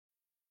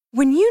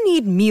When you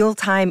need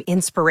mealtime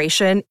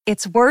inspiration,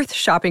 it's worth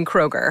shopping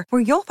Kroger,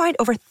 where you'll find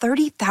over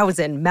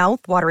 30,000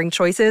 mouth-watering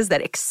choices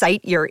that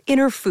excite your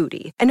inner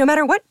foodie. And no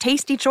matter what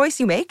tasty choice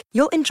you make,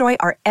 you'll enjoy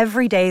our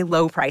everyday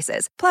low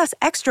prices, plus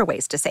extra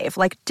ways to save,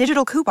 like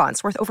digital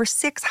coupons worth over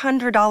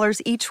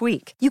 $600 each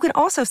week. You can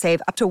also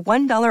save up to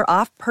 $1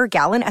 off per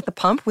gallon at the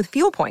pump with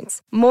fuel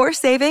points. More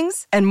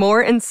savings and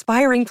more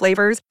inspiring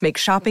flavors make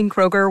shopping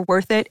Kroger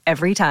worth it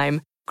every time.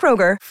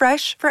 Kroger,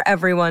 fresh for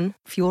everyone.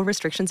 Fuel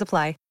restrictions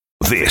apply.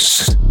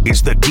 This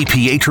is the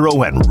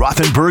DiPietro and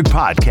Rothenberg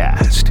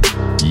podcast.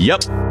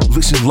 Yep.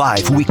 Listen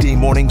live weekday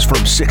mornings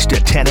from 6 to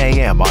 10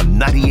 a.m. on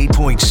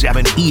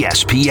 98.7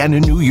 ESPN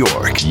in New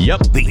York.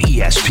 Yep. The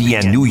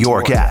ESPN New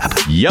York app.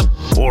 Yep.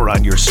 Or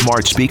on your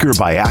smart speaker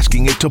by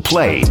asking it to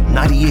play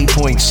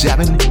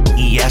 98.7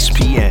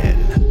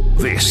 ESPN.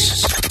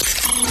 This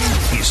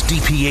is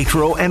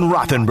DiPietro and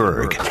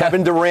Rothenberg.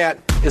 Kevin Durant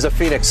is a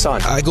Phoenix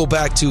Sun. I go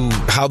back to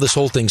how this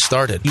whole thing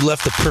started. You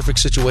left the perfect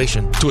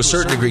situation, to a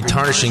certain degree,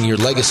 tarnishing your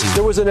legacy.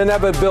 There was an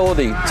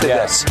inevitability to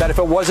this, that if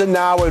it wasn't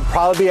now, it would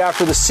probably be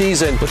after the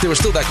season. But there was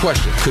still that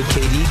question. Could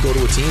KD go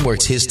to a team where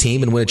it's his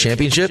team and win a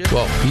championship?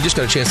 Well, you just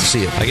got a chance to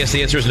see it. I guess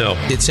the answer is no.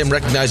 It's him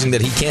recognizing that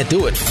he can't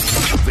do it.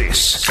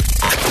 This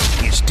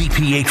is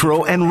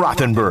DiPietro and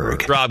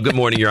Rothenberg. Rob, good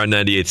morning. You're on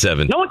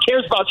 98.7. No one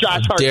cares about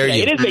Josh Hart dare today.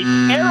 you. It is a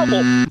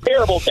terrible,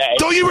 terrible day.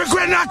 Don't you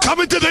regret not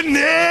coming to the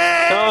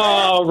net?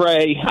 Oh,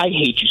 Ray. I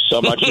hate you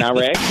so much now,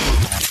 Ray.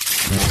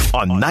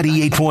 On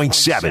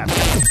 98.7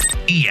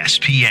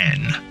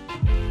 ESPN.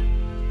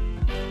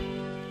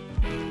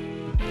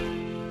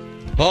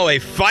 Oh, a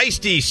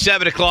feisty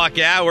 7 o'clock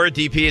hour.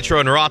 DiPietro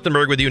and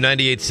Rothenberg with you,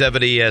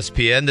 98.7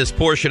 ESPN. This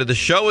portion of the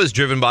show is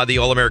driven by the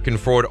All-American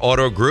Ford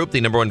Auto Group,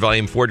 the number one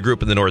volume Ford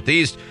group in the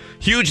Northeast.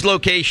 Huge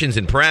locations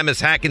in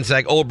Paramus,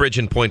 Hackensack, Old Bridge,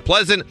 and Point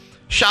Pleasant.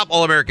 Shop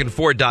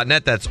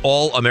allamericanford.net. That's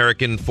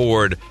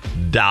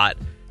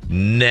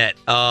allamericanford.net.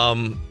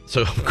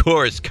 So, of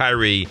course,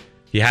 Kyrie,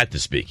 he had to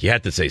speak. He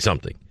had to say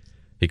something.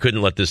 He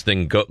couldn't let this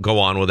thing go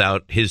on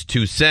without his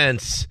 2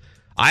 cents.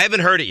 I haven't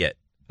heard it yet.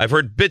 I've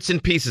heard bits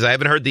and pieces. I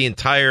haven't heard the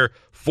entire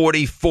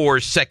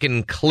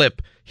 44-second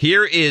clip.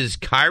 Here is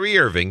Kyrie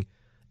Irving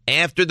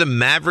after the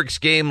Mavericks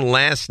game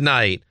last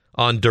night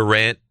on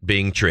Durant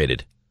being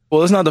traded.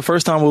 Well, it's not the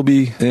first time we'll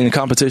be in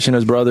competition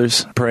as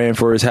brothers, praying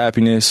for his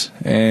happiness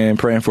and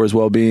praying for his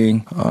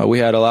well-being. We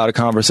had a lot of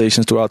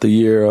conversations throughout the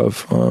year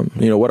of,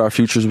 what our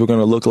futures were going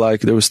to look like.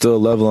 There was still a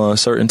level of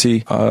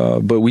uncertainty,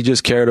 but we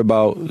just cared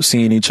about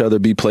seeing each other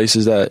be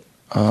places that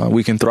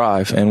we can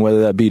thrive, and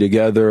whether that be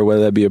together or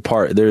whether that be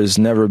apart. There's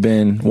never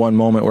been one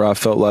moment where I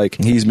felt like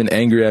he's been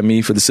angry at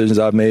me for decisions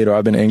I've made or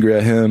I've been angry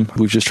at him.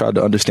 We've just tried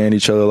to understand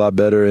each other a lot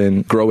better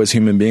and grow as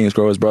human beings,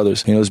 grow as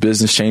brothers. His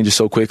business changes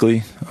so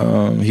quickly.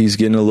 He's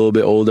getting a little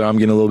bit older. I'm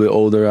getting a little bit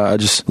older. I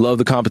just love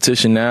the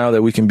competition now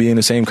that we can be in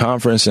the same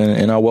conference,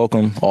 and I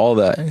welcome all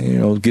that.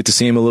 Get to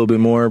see him a little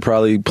bit more,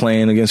 probably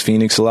playing against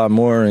Phoenix a lot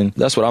more, and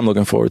that's what I'm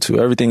looking forward to.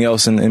 Everything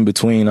else in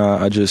between,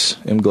 I just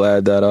am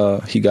glad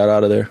that he got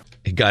out of there.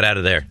 He got out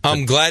of there.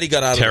 I'm glad he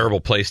got out of there. Terrible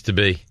place to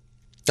be.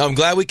 I'm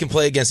glad we can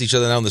play against each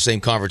other now in the same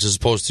conference as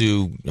opposed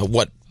to,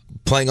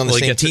 playing on the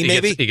same team,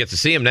 maybe? He gets to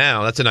see him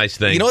now. That's a nice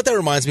thing. You know what that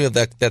reminds me of,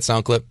 that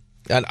sound clip?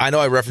 I know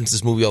I reference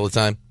this movie all the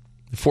time,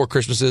 4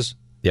 Christmases.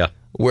 Yeah.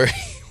 Where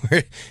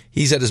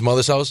he's at his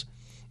mother's house,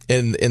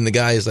 and the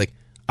guy is like,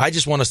 I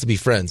just want us to be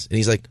friends. And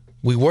he's like,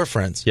 we were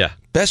friends. Yeah.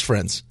 Best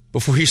friends.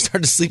 Before you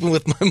started sleeping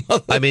with my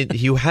mother. I mean,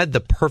 you had the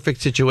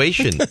perfect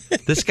situation.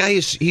 This guy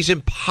he's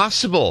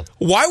impossible.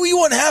 Why were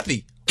you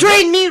unhappy?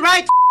 Trade me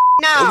right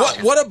now.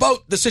 What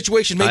about the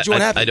situation made you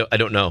unhappy? I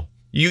don't know.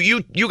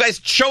 You guys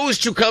chose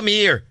to come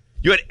here.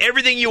 You had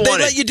everything you wanted.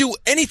 They let you do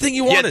anything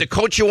you wanted. You had the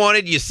coach you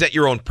wanted. You set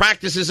your own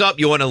practices up.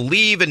 You want to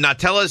leave and not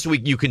tell us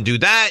you can do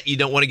that. You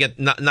don't want to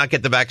not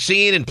get the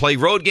vaccine and play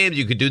road games.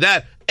 You could do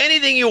that.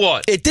 Anything you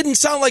want. It didn't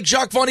sound like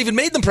Jacques Vaughn even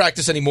made them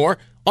practice anymore.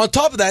 On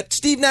top of that,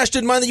 Steve Nash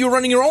didn't mind that you were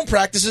running your own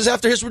practices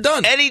after his were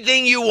done.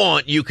 Anything you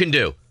want, you can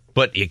do.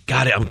 But you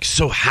got it. I'm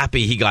so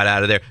happy he got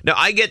out of there. Now,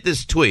 I get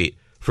this tweet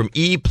from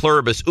E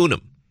Pluribus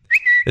Unum.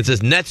 It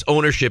says, Nets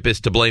ownership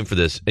is to blame for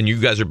this, and you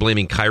guys are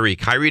blaming Kyrie.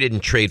 Kyrie didn't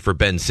trade for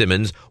Ben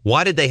Simmons.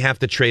 Why did they have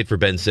to trade for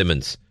Ben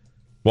Simmons?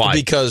 Why?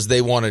 Because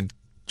they wanted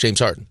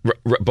James Harden.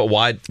 But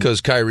why? Because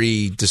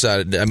Kyrie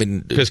decided,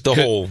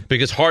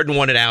 because Harden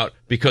wanted out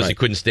because he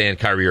couldn't stand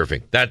Kyrie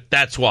Irving.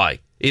 That's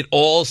why. It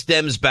all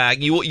stems back.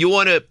 You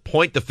want to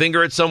point the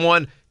finger at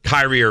someone?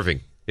 Kyrie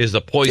Irving is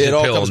the poison pill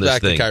in this thing. It all comes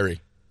back to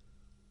Kyrie.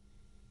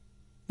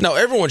 Now,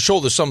 everyone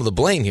shoulders some of the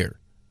blame here.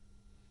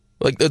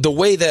 Like the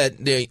way that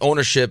the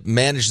ownership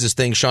managed this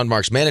thing, Sean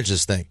Marks managed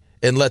this thing,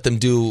 and let them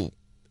do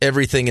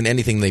everything and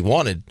anything they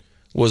wanted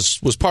was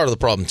part of the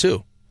problem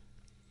too.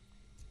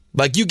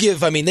 Like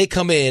they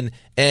come in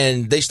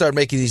and they start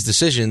making these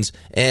decisions,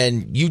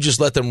 and you just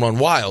let them run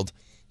wild.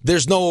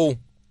 There's no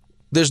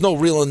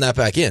reeling that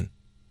back in.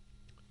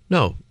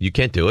 No, you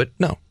can't do it.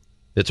 No.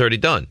 It's already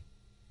done.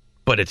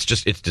 But it's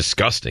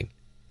disgusting.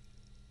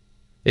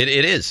 It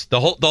is.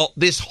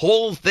 This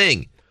whole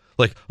thing.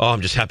 Like, oh,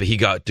 I'm just happy he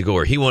got to go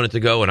where he wanted to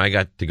go, and I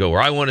got to go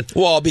where I wanted to.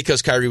 Well,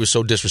 because Kyrie was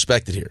so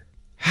disrespected here.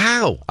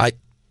 How? I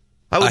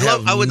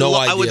would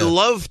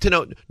love to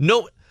know.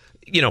 No,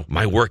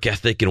 my work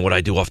ethic and what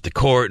I do off the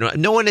court.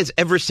 No one has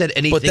ever said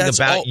anything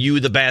about you,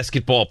 the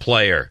basketball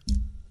player.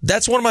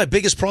 That's one of my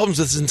biggest problems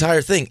with this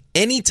entire thing.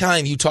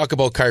 Anytime you talk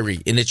about Kyrie,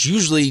 and it's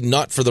usually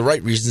not for the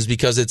right reasons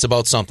because it's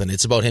about something.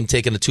 It's about him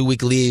taking a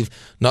 2-week leave,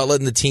 not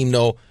letting the team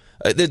know.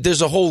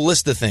 There's a whole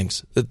list of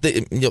things.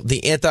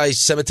 The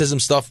anti-Semitism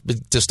stuff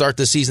to start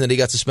the season that he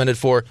got suspended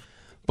for.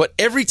 But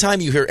every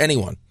time you hear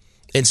anyone,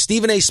 and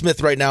Stephen A.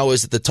 Smith right now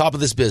is at the top of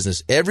this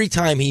business, every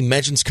time he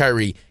mentions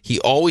Kyrie, he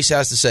always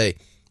has to say,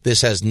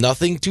 this has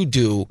nothing to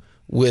do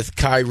with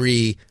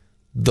Kyrie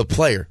the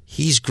player.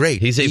 He's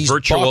great. He's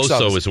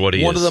virtuoso is what he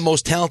is. One of the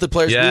most talented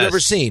players we've ever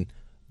seen.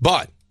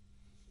 But,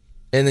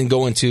 and then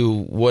go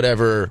into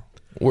whatever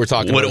we're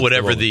talking about.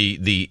 Whatever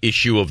the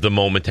issue of the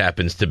moment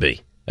happens to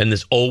be. And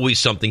there's always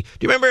something.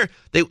 Do you remember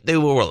they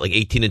were like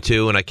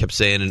 18-2, and I kept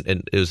saying,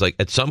 and it was like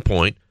at some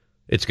point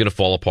it's going to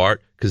fall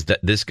apart because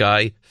this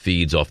guy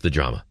feeds off the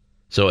drama.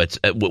 So it's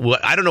I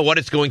don't know what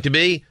it's going to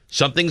be.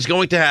 Something's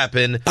going to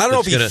happen. I don't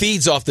know if he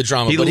feeds off the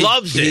drama. He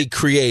loves it. He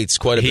creates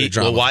quite a bit of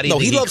drama. Well, why do you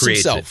think he loves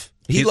himself?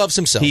 He loves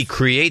himself. He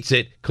creates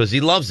it because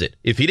he loves it.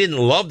 If he didn't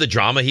love the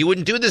drama, he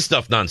wouldn't do this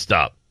stuff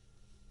nonstop.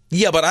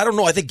 Yeah, but I don't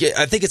know. I think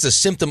it's a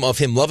symptom of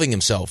him loving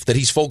himself that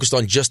he's focused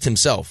on just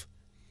himself,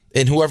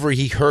 and whoever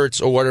he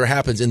hurts or whatever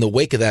happens in the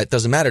wake of that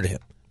doesn't matter to him.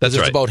 That's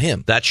right. It's about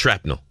him. That's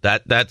shrapnel.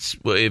 That's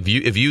if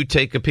you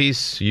take a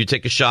piece, you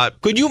take a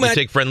shot. Could you imagine?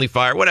 You take friendly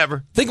fire,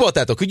 whatever. Think about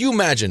that though. Could you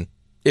imagine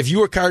if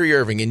you were Kyrie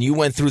Irving and you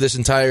went through this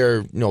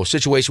entire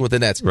situation with the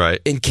Nets, right,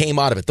 and came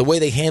out of it, the way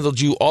they handled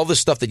you, all the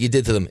stuff that you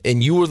did to them,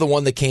 and you were the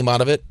one that came out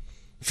of it,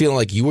 feeling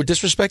like you were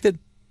disrespected?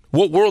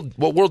 What world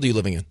are you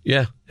living in?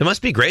 Yeah, it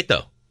must be great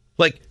though.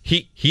 Like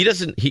he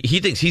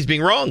thinks he's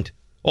being wronged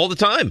all the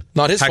time.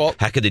 Not his fault.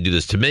 How could they do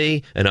this to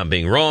me? And I'm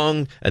being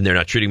wrong, and they're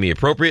not treating me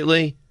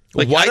appropriately.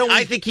 Like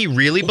I think he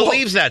really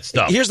believes that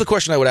stuff. Here's the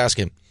question I would ask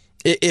him: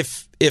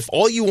 If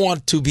all you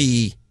want to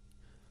be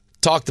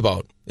talked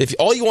about, if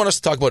all you want us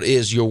to talk about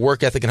is your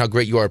work ethic and how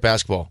great you are at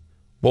basketball,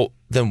 well,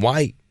 then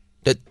why?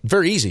 That's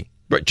very easy.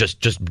 Right?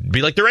 Just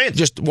be like Durant.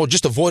 Just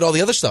avoid all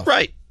the other stuff.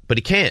 Right? But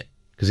he can't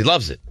because he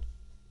loves it.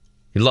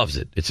 He loves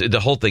it. The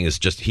whole thing is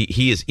just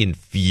he is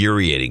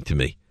infuriating to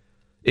me.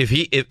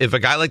 If a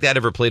guy like that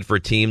ever played for a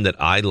team that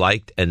I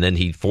liked and then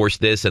he forced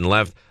this and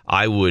left,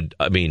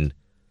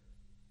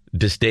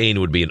 disdain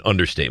would be an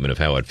understatement of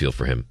how I'd feel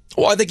for him.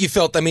 Well, I think you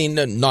felt,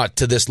 not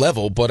to this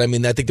level, but I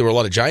think there were a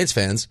lot of Giants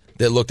fans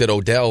that looked at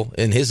Odell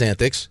and his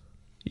antics.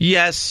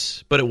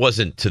 Yes, but it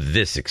wasn't to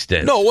this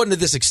extent. No, it wasn't to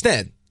this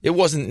extent. It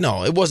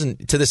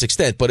wasn't to this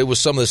extent, but it was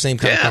some of the same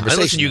kind of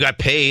conversation. Listen, you got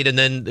paid, and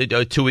then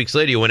 2 weeks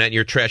later you went out and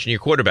you're trashing your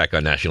quarterback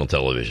on national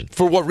television.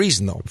 For what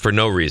reason, though? For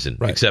no reason,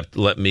 right, except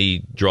let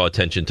me draw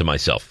attention to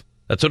myself.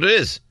 That's what it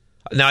is.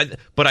 Now,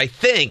 but I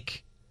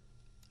think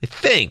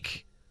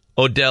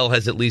Odell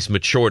has at least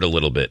matured a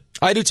little bit.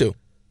 I do too.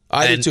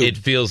 It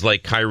feels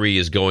like Kyrie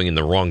is going in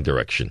the wrong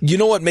direction. You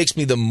know what makes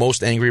me the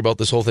most angry about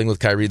this whole thing with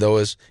Kyrie,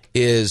 though,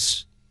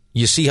 is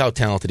you see how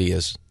talented he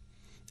is.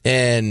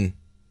 And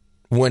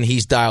when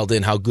he's dialed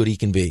in, how good he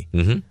can be.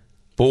 Mm-hmm.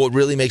 But what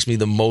really makes me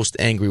the most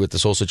angry with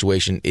this whole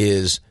situation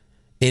is,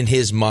 in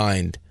his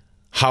mind,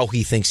 how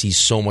he thinks he's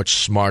so much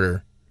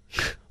smarter.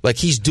 Like,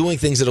 he's doing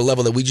things at a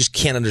level that we just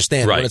can't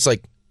understand. Right. When it's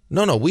like,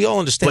 no, we all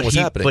understand what's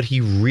happening. But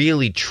he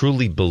really,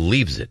 truly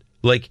believes it.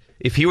 Like,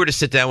 if he were to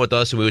sit down with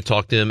us and we would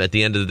talk to him at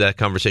the end of that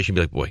conversation,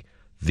 he'd be like, boy,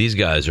 these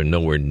guys are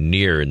nowhere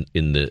near in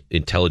the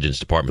intelligence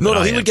department.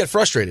 No, he would get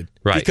frustrated.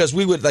 Right. Because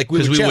we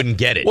wouldn't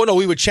get it. Well, no,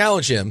 we would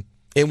challenge him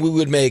and we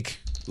would make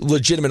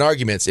legitimate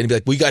arguments and he'd be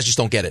like, well, you guys just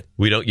don't get it.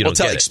 You don't get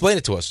it. Explain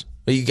it to us.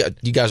 You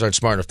guys aren't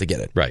smart enough to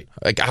get it. Right.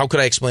 Like, how could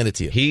I explain it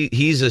to you?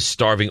 He's a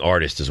starving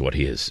artist is what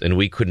he is, and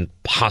we couldn't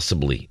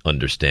possibly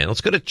understand.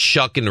 Let's go to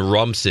Chuck in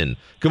Rumson.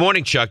 Good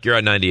morning, Chuck. You're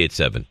on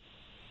 98.7.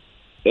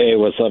 Hey,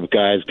 what's up,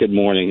 guys? Good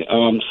morning.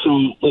 So,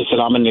 listen,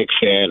 I'm a Knicks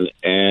fan,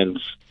 and,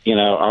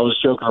 I was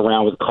joking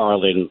around with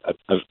Carlin,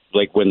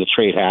 like when the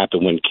trade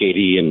happened, when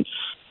KD and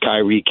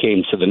Kyrie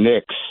came to the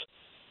Knicks.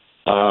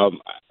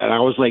 And I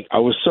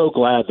was so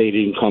glad they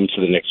didn't come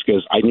to the Knicks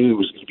because I knew it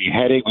was going to be a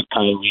headache with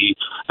Kyrie.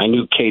 I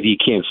knew KD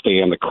can't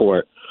stay on the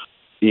court.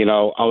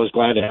 I was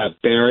glad to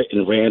have Barrett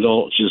and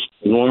Randall just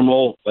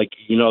normal. Like,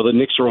 the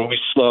Knicks are always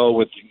slow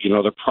with,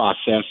 their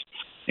process,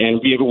 and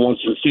we even won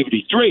some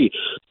 73.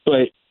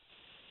 But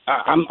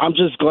I'm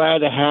just glad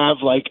to have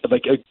like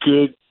a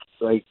good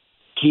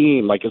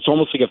team. Like, it's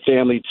almost like a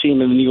family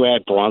team. And then you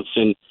add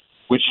Brunson,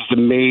 which is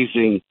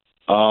amazing.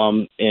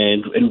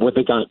 And what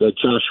they got,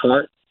 Josh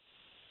Hart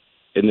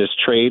in this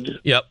trade.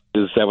 Yep.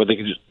 Is that what they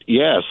could?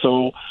 Yeah.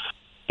 So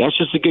that's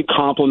just a good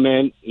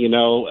compliment.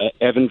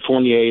 Evan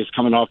Fournier is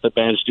coming off the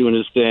bench doing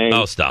his thing.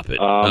 Oh, stop it.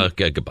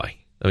 Okay, goodbye.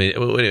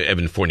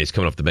 Evan Fournier's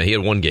coming off the bench. He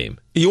had one game.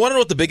 You want to know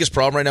what the biggest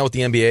problem right now with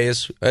the NBA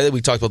is? I think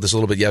we talked about this a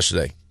little bit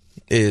yesterday.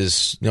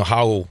 Is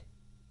how,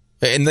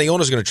 and the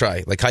owner's going to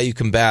try, like how you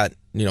combat,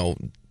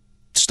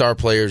 star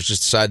players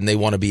just deciding they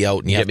want to be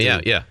out. And you Get me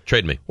out. Yeah,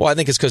 trade me. Well, I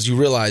think it's because you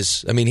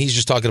realize, I mean, he's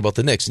just talking about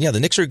the Knicks. And yeah, the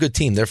Knicks are a good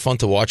team. They're fun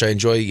to watch. I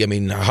enjoy,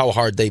 how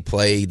hard they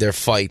play, their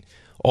fight,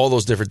 all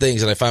those different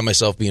things. And I find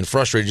myself being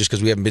frustrated just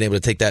because we haven't been able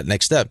to take that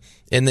next step.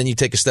 And then you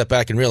take a step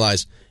back and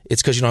realize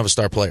it's because you don't have a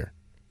star player.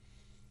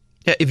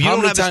 Yeah, if you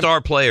don't have a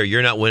star player,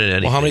 you're not winning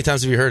anything. Well, how many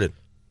times have you heard it?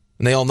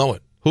 And they all know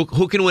it. Who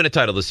can win a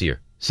title this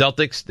year?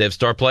 Celtics, they have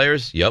star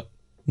players. Yep.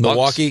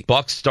 Milwaukee.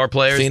 Bucks, star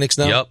players. Phoenix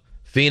now. Yep.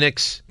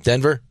 Phoenix.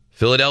 Denver.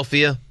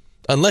 Philadelphia.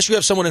 Unless you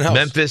have someone in-house.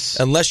 Memphis.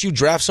 Unless you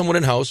draft someone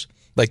in-house,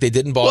 like they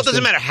did in Boston. Well, it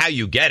doesn't matter how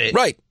you get it.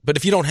 Right. But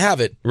if you don't have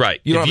it,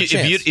 you don't have a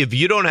chance. If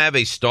you don't have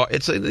a star,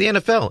 it's like the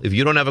NFL. If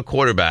you don't have a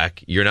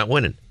quarterback, you're not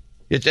winning.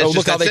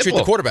 Look how they treat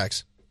the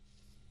quarterbacks.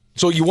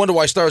 So you wonder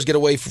why stars get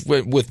away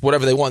with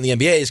whatever they want in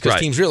the NBA is because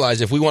teams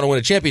realize if we want to win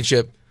a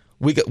championship,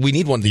 we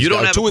need one of these guys. You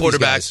don't have a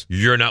quarterback, guys.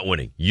 You're not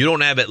winning. You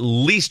don't have at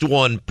least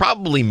one,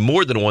 probably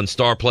more than one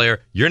star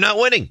player, you're not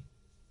winning.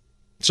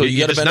 So you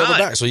got to bend over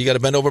back. So you got to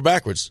bend over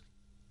backwards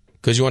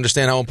because you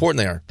understand how important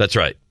they are. That's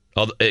right.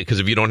 Because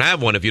if you don't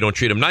have one, if you don't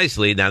treat them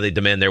nicely, now they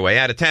demand their way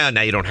out of town.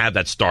 Now you don't have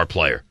that star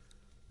player.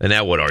 And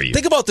now what are you?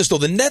 Think about this, though.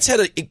 The Nets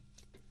had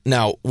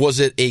Now, was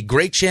it a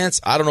great chance?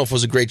 I don't know if it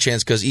was a great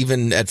chance because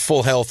even at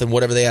full health and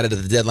whatever they added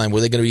at the deadline,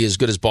 were they going to be as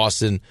good as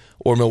Boston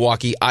or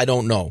Milwaukee? I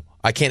don't know.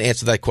 I can't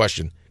answer that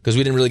question because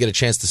we didn't really get a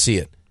chance to see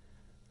it.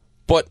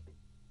 But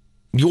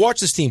you watch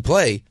this team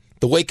play,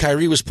 the way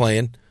Kyrie was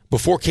playing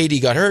before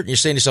KD got hurt, and you're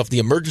saying to yourself, the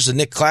emergence of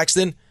Nick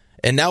Claxton,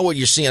 and now what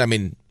you're seeing, I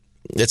mean,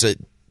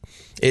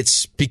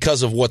 it's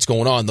because of what's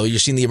going on, though. You're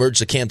seeing the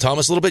emergence of Cam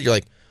Thomas a little bit. You're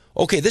like,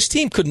 okay, this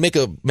team could make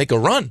a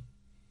run.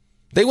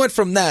 They went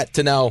from that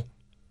to now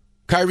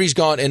Kyrie's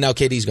gone and now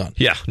KD's gone.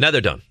 Yeah, now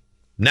they're done.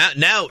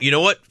 Now you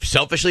know what?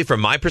 Selfishly, from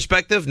my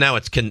perspective, now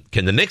it's can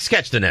the Knicks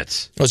catch the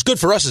Nets? Well, it's good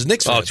for us as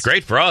Knicks fans. Oh, it's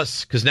great for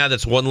us because now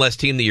that's one less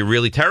team that you're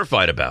really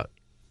terrified about.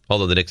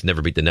 Although the Knicks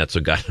never beat the Nets,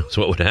 so God knows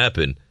what would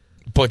happen.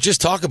 But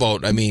just talk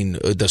about, I mean,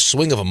 the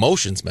swing of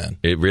emotions, man.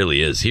 It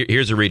really is.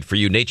 Here's a read for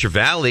you. Nature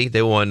Valley,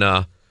 they want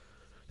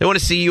to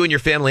see you and your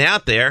family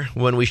out there.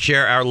 When we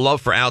share our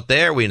love for out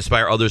there, we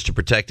inspire others to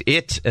protect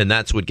it, and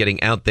that's what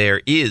getting out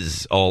there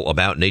is all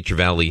about. Nature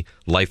Valley,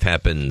 life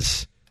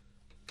happens.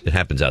 It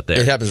happens out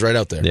there. It happens right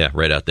out there. Yeah,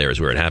 right out there is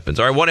where it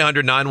happens. All right,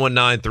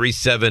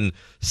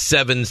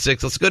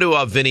 1-800-919-3776. Let's go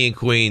to Vinny in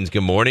Queens.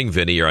 Good morning,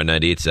 Vinny. You're on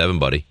 98.7,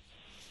 buddy.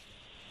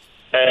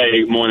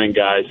 Hey, good morning,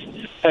 guys.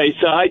 Hey,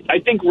 so I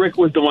think Rick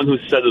was the one who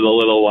said it a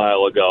little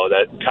while ago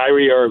that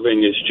Kyrie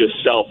Irving is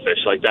just selfish.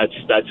 Like,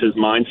 that's his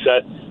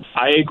mindset.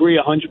 I agree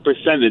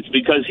 100%. It's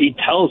because he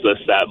tells us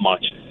that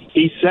much.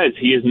 He says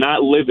he is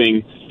not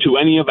living to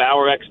any of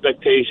our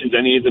expectations,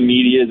 any of the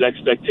media's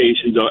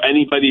expectations, or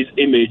anybody's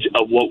image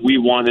of what we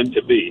want him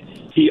to be.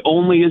 He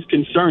only is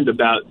concerned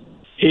about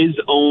his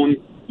own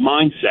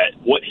mindset,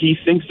 what he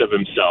thinks of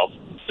himself.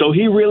 So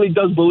he really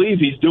does believe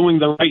he's doing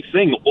the right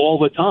thing all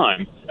the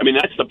time. I mean,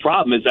 that's the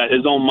problem, is that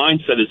his own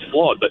mindset is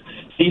flawed. But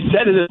he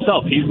said it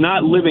himself. He's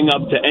not living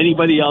up to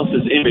anybody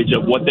else's image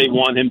of what they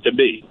want him to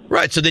be.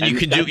 Right. So then you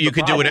could do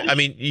it. I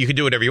mean, you can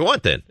do whatever you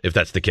want then, if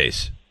that's the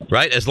case,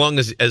 right? As long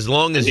as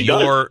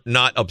you're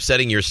not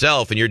upsetting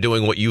yourself and you're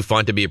doing what you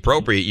find to be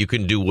appropriate, you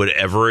can do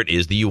whatever it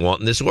is that you want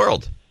in this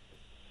world.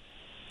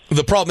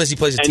 The problem is he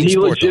plays a team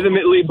sport. And he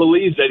legitimately though.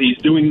 believes that he's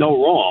doing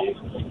no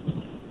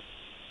wrong.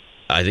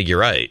 I think you're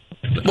right.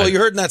 Well, you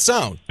heard in that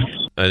sound.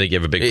 I think you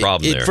have a big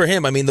problem there. For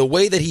him, I mean, the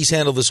way that he's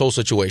handled this whole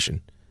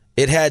situation,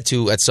 it had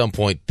to, at some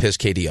point, piss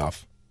KD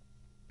off.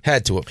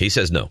 Had to have. He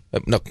says no.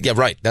 No, yeah,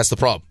 right. That's the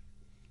problem.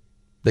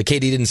 The KD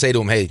didn't say to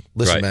him, hey,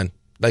 listen, man,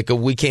 like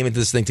we came into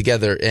this thing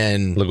together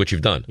and... Look what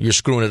you've done. You're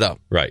screwing it up.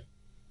 Right.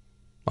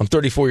 I'm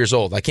 34 years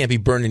old. I can't be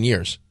burned in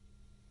years.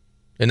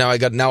 And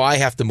now I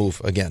have to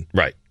move again.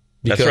 Right.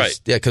 Because, that's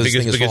right. Yeah, because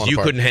you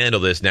apart. couldn't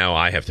handle this, now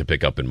I have to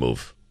pick up and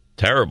move.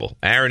 Terrible.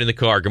 Aaron in the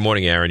car. Good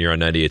morning, Aaron. You're on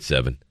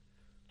 98.7.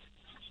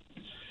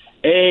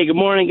 Hey, good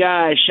morning,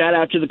 guys. Shout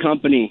out to the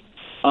company.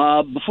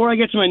 Before I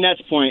get to my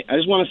Nets point, I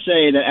just want to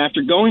say that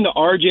after going to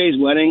RJ's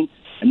wedding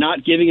and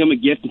not giving him a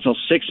gift until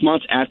 6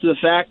 months after the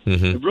fact,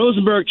 if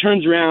Rosenberg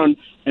turns around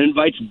and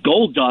invites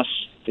Goldust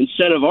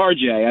instead of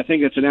RJ, I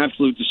think it's an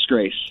absolute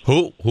disgrace.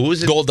 Who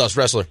is it? Goldust,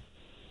 wrestler.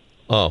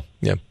 Oh.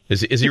 Yeah.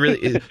 Is he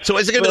really? So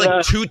is it going to be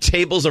like 2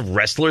 tables of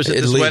wrestlers at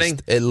this wedding?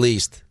 At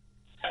least.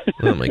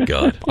 Oh, my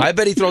God. I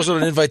bet he throws out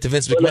an invite to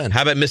Vince McMahon.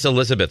 How about Miss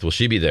Elizabeth? Will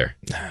she be there?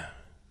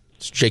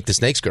 It's Jake the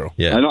Snake's girl.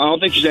 Yeah. I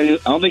don't think she's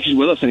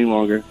with us any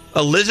longer.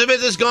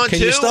 Elizabeth is gone, Can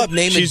too? you stop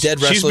naming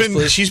dead wrestlers,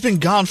 please? She's been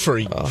gone for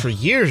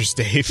years,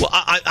 Dave. Well,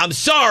 I'm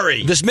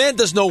sorry. This man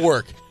does no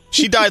work.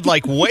 She died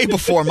like way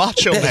before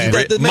Macho Man.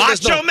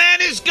 Macho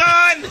Man is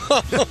gone?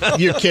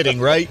 You're kidding,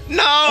 right?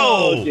 No.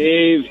 Oh,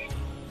 Dave.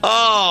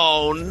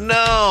 Oh,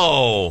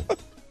 no.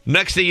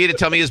 Next thing you to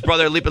tell me his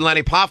brother,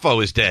 Lipinlani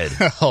Poffo, is dead.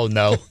 Oh,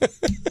 no.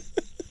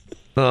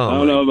 I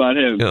don't know about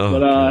him. Oh,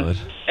 but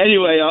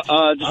anyway,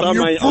 just on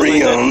my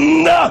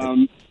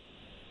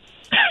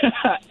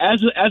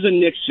as a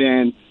Knicks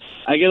fan,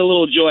 I get a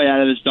little joy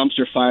out of this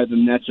dumpster fire the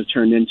Nets have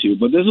turned into.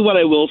 But this is what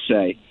I will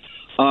say.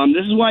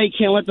 This is why you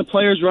can't let the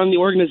players run the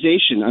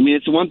organization. I mean,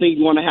 it's one thing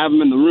you want to have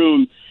them in the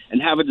room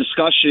and have a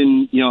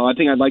discussion. You know, I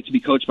think I'd like to be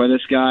coached by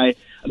this guy.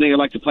 I think I'd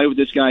like to play with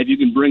this guy if you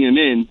can bring him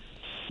in.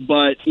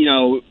 But, you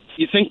know,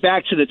 you think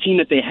back to the team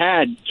that they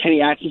had.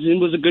 Kenny Atkinson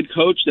was a good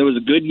coach. There was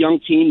a good young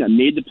team that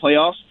made the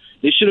playoffs.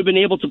 They should have been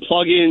able to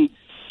plug in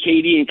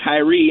KD and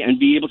Kyrie and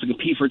be able to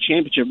compete for a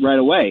championship right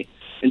away.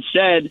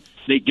 Instead,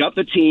 they gut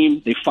the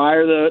team. They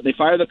fire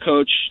the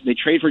coach. They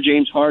trade for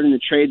James Harden, a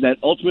trade that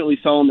ultimately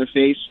fell on their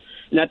face.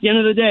 And at the end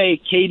of the day,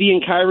 KD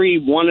and Kyrie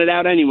won it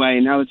out anyway,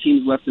 and now the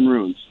team's left in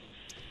ruins.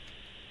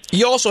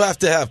 You also have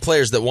to have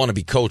players that want to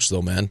be coached,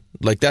 though, man.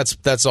 Like,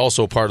 that's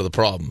also part of the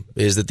problem,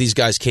 is that these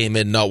guys came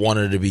in not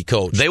wanting to be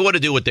coached. They want to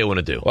do what they want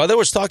to do. Well, there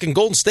was talk in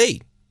Golden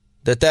State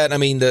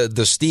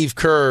the Steve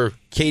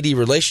Kerr-KD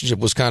relationship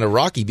was kind of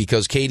rocky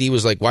because KD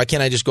was like, why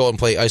can't I just go out and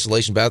play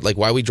isolation bat? Like,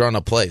 why are we drawing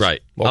up plays?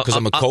 Right. Well, because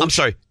I'm a coach? I'm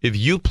sorry. If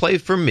you play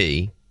for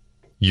me,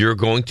 you're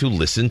going to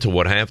listen to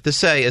what I have to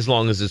say as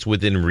long as it's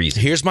within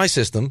reason. Here's my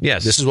system.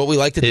 Yes. This is what we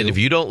like to do. And if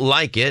you don't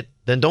like it,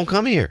 then don't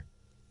come here.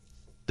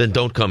 Then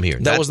don't come here.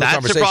 That was the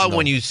conversation, That's the problem though.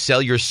 when you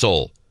sell your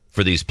soul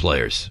for these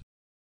players.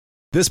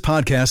 This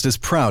podcast is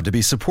proud to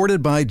be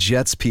supported by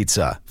Jets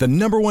Pizza, the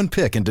 #1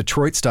 pick in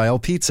Detroit-style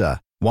pizza.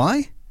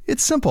 Why?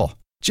 It's simple.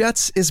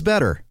 Jets is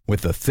better.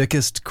 With the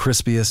thickest,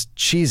 crispiest,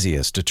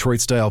 cheesiest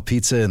Detroit-style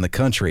pizza in the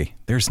country,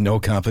 there's no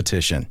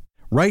competition.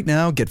 Right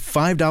now, get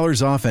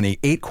 $5 off any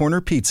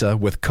 8-corner pizza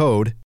with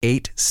code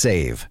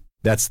 8SAVE.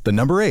 That's the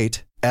number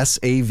 8,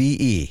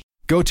 S-A-V-E.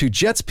 Go to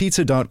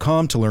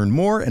jetspizza.com to learn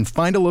more and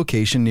find a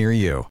location near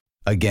you.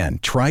 Again,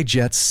 try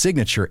Jet's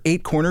signature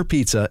 8-corner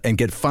pizza and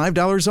get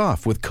 $5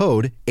 off with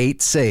code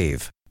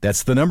 8SAVE.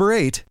 That's the number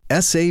 8,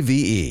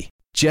 S-A-V-E.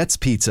 Jet's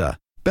Pizza.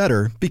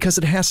 Better because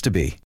it has to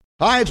be.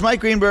 Hi, it's Mike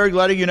Greenberg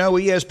letting you know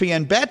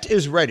ESPN Bet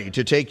is ready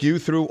to take you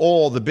through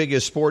all the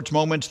biggest sports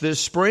moments this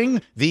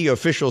spring. The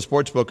official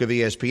sportsbook of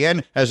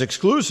ESPN has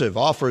exclusive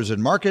offers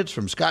and markets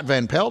from Scott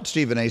Van Pelt,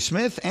 Stephen A.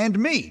 Smith, and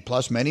me,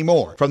 plus many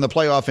more. From the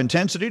playoff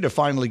intensity to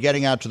finally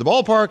getting out to the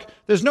ballpark,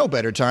 there's no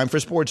better time for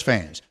sports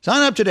fans.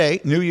 Sign up today.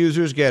 New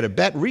users get a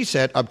bet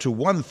reset up to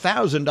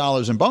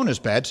 $1,000 in bonus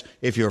bets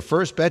if your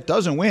first bet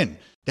doesn't win.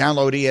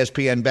 Download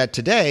ESPN Bet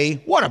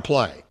today. What a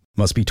play.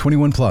 Must be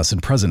 21 plus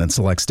and present in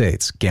select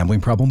states. Gambling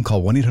problem?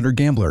 Call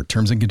 1-800-GAMBLER.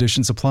 Terms and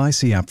conditions apply.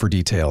 See app for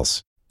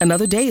details.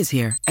 Another day is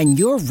here, and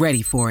you're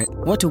ready for it.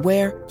 What to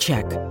wear?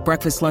 Check.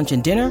 Breakfast, lunch,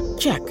 and dinner?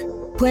 Check.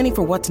 Planning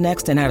for what's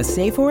next and how to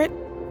save for it?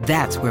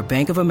 That's where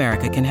Bank of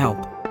America can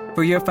help.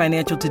 For your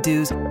financial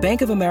to-dos,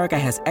 Bank of America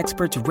has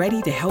experts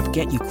ready to help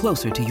get you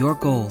closer to your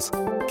goals.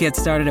 Get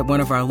started at one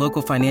of our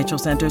local financial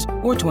centers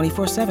or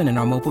 24/7 in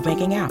our mobile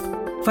banking app.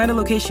 Find a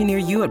location near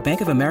you at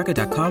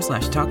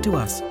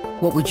bankofamerica.com/talktous.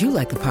 What would you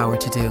like the power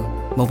to do?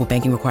 Mobile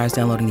banking requires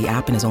downloading the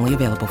app and is only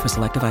available for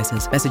select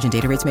devices. Message and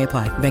data rates may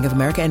apply. Bank of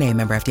America N.A.,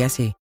 member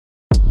FDIC.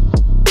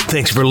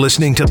 Thanks for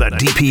listening to the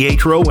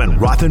DiPietro and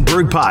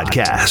Rothenberg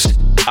podcast.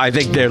 I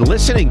think they're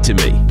listening to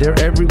me. They're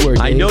everywhere,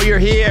 Dave. I know you're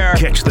here.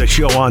 Catch the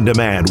show on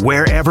demand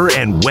wherever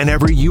and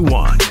whenever you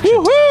want.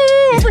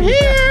 Woohoo! Over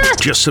here!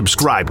 Just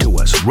subscribe to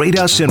us, rate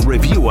us, and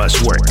review us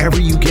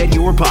wherever you get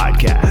your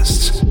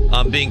podcasts.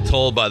 I'm being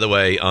told, by the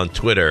way, on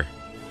Twitter,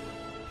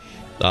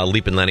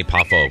 Leapin' Lanny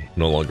Poffo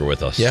no longer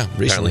with us. Yeah,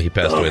 recently. Apparently he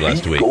passed away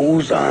last week.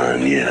 Goes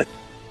on, yeah.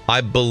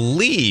 I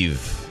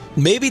believe.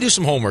 Maybe do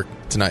some homework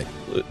tonight.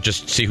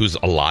 Just see who's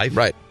alive?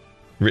 Right.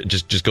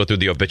 Just go through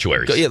the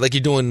obituaries. Yeah, like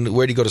you're doing,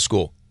 where do you go to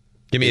school?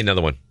 Give me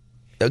another one.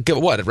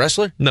 What, a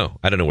wrestler? No,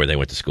 I don't know where they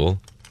went to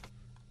school.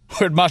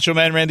 Where'd Macho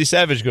Man Randy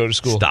Savage go to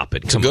school? Stop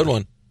it. It's a good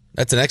one.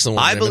 That's an excellent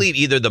one. I believe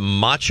either the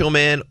Macho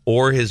Man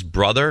or his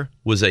brother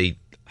was a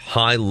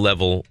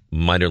high-level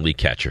minor league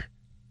catcher.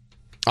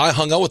 I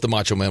hung out with the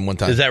Macho Man one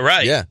time. Is that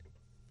right? Yeah.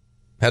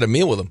 Had a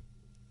meal with him.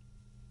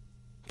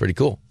 Pretty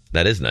cool.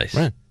 That is nice.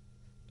 Right.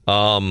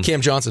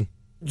 Cam Johnson.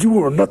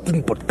 You are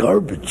nothing but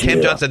garbage.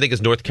 Cam Johnson, I think,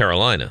 is North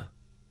Carolina.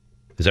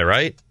 Is that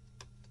right?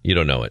 You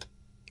don't know it.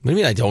 What do you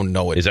mean I don't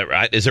know it? Is that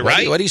right? Is it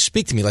right? Why do you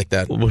speak to me like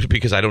that? Well,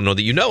 because I don't know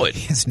that you know it.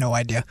 He has no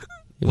idea.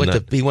 He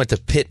went to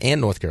Pitt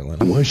and North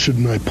Carolina. Why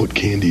shouldn't I put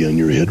candy on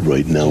your head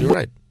right now? You're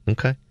right.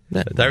 Okay.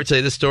 Did I ever tell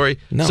you this story?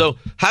 No. So,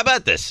 how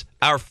about this?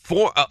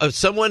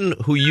 Someone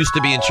who used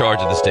to be in charge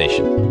of the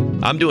station.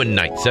 I'm doing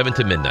night, 7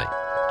 to midnight,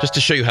 just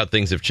to show you how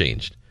things have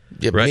changed.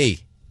 Yeah, right? Me.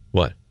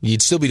 What?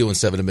 You'd still be doing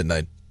 7 to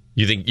midnight.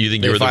 You think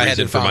you're the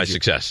reason for my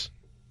success?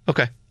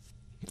 Okay.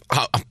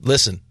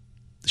 Listen,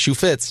 the shoe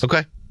fits.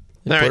 Okay.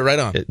 Put it right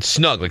on. It's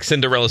snug, like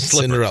Cinderella's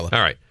slipper. Cinderella. All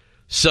right.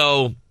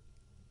 So,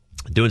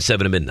 doing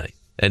 7 to midnight.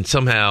 And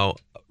somehow,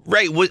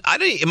 Ray,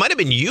 it might have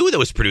been you that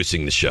was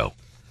producing the show.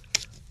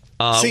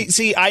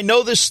 See, I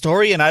know this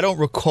story, and I don't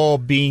recall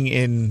being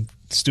in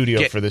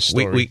studio for this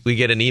story. We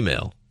get an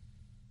email.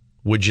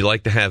 Would you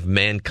like to have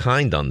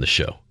Mankind on the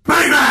show?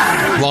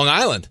 Long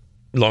Island.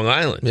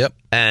 Yep.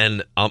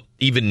 And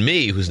even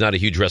me, who's not a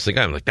huge wrestling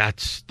guy, I'm like,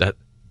 that.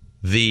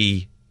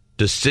 The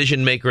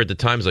decision maker at the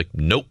time is like,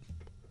 nope.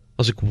 I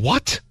was like,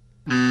 what?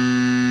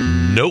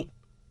 Nope.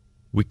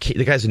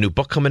 The guy's a new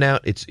book coming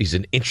out. He's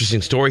an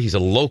interesting story. He's a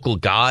local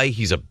guy.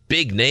 He's a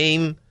big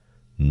name.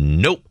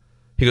 nope.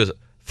 He goes,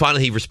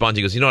 finally he responds,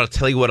 he goes, you know what, I'll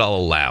tell you what I'll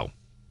allow.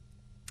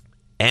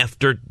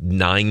 After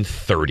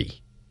 9:30,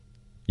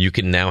 you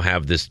can now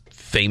have this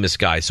famous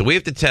guy. So we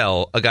have to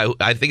tell a guy who,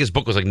 I think his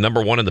book was like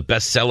number 1 on the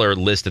bestseller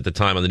list at the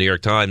time on the New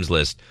York Times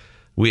list.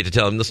 We had to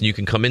tell him, listen, you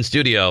can come in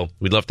studio.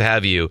 We'd love to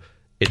have you.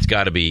 It's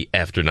got to be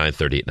after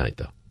 9:30 at night,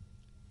 though.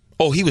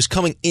 Oh, he was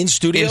coming in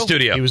studio? In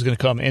studio. He was going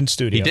to come in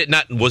studio. He did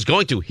not, was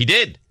going to. He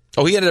did.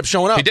 Oh, he ended up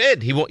showing up. He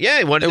did. He wanted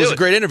to do it. It was a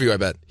great interview, I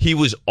bet. He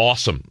was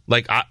awesome.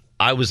 Like,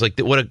 I was like,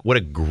 what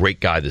a great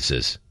guy this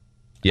is.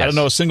 Yes. I don't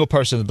know a single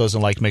person that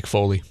doesn't like Mick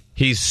Foley.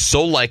 He's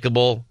so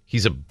likable.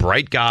 He's a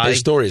bright guy. His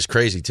story is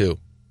crazy, too.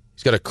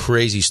 He's got a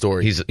crazy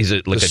story. He's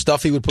like the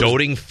stuff he would put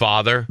doting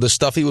father. The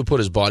stuff he would put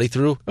his body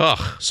through. I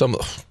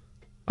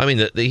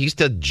mean, he used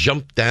to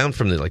jump down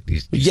from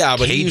these yeah,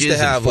 but he used to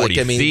have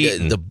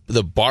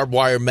the barbed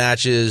wire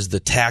matches, the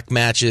tack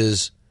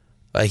matches.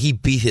 He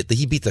beat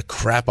the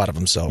crap out of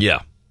himself.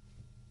 Yeah.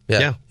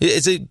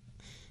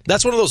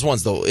 That's one of those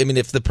ones, though. I mean,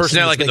 if the person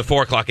it's not like in the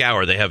 4 o'clock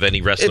hour they have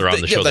any wrestler on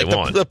the show they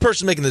want. The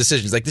person making the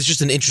decisions, like, this is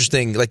just an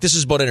interesting. Like, this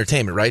is about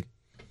entertainment, right?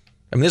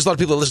 I mean, there's a lot of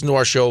people that listen to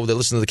our show, that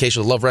listen to the K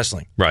Show, that love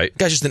wrestling. Right. The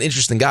guy's just an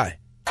interesting guy.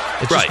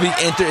 It's right.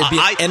 Just be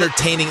an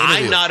entertaining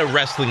interview. I'm not a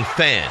wrestling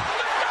fan,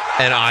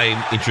 and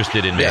I'm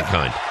interested in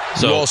Mankind.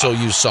 So you also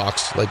use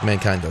socks like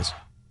Mankind does.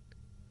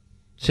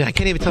 See, I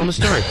can't even tell him a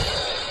story.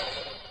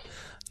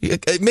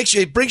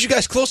 It brings you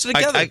guys closer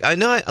together. I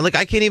know.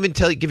 I can't even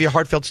give you a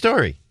heartfelt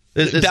story.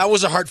 That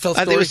was a heartfelt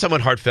story? I think it was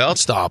somewhat heartfelt.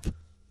 Stop.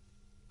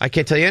 I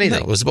can't tell you anything.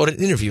 No, it was about an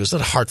interview. It was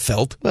not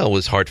heartfelt. Well, it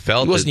was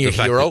heartfelt. He wasn't your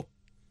hero?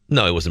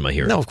 No, he wasn't my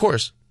hero. No, of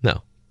course.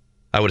 No.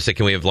 I would have said,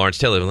 can we have Lawrence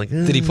Taylor? I'm like,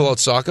 Did he pull out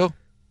Socko?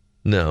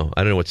 No,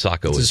 I don't know what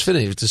Socko is.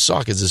 It's his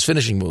sock. It's his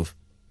finishing move.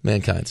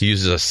 Mankind. He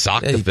uses a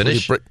sock to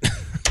finish?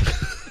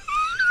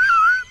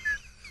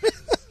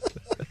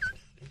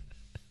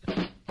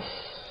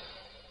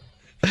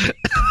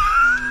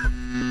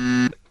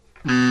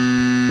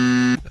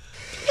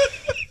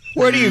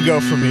 Where do you go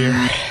from here?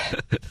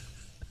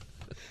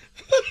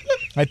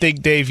 I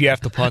think, Dave, you have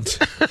to punt.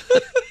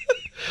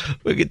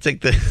 We could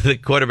take the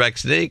quarterback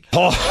sneak.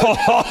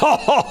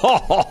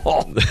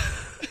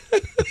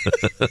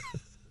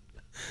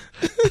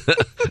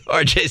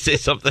 RJ, say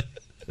something.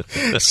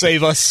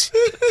 Save us.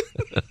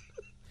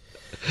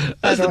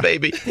 That's the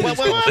baby.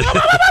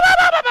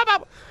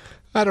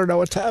 I don't know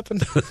what's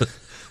happened.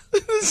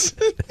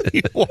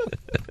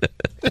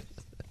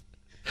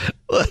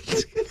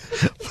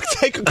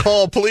 Take a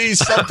call, please.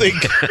 Something.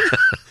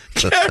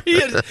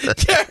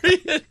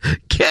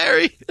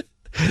 Carry it.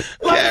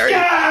 All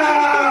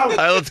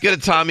right, let's go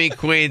to Tommy in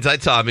Queens. Hi,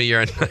 Tommy.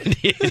 You're on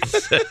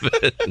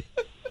 98.7.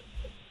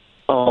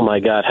 Oh, my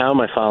God. How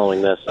am I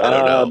following this? I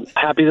don't know.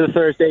 Happy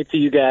Thursday to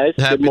you guys.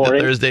 Happy Good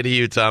morning. Thursday to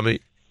you, Tommy.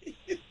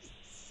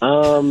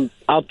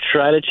 I'll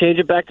try to change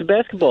it back to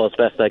basketball as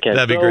best I can.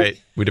 That'd be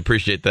great. We'd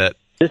appreciate that.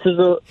 This is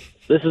a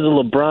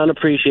LeBron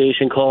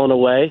appreciation call in a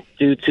way,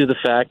 due to the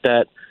fact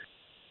that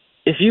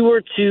if you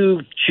were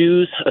to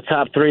choose a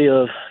top 3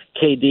 of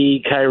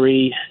KD,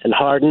 Kyrie, and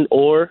Harden,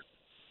 or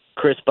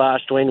Chris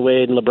Bosh, Dwayne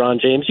Wade, and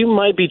LeBron James, you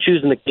might be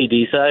choosing the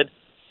KD side.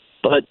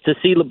 But to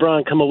see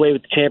LeBron come away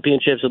with the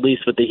championships, at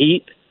least with the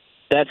Heat,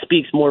 that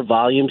speaks more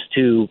volumes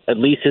to at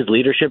least his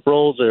leadership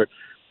roles or,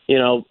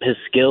 his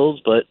skills.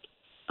 But,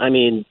 I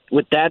mean,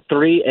 with that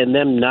 3 and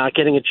them not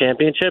getting a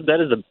championship, that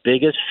is the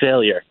biggest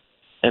failure.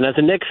 And as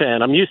a Knicks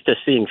fan, I'm used to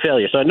seeing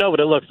failure, so I know what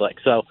it looks like.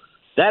 So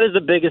that is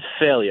the biggest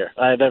failure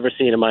I've ever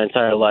seen in my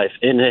entire life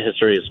in the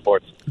history of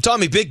sports.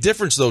 Tommy, big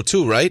difference, though,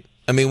 too, right?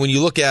 I mean, when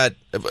you look at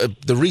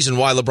the reason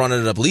why LeBron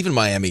ended up leaving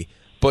Miami,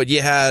 but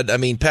you had,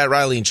 Pat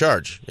Riley in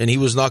charge, and he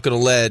was not going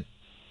to let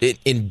it,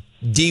 and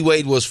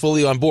D-Wade was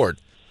fully on board.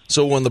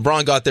 So when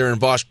LeBron got there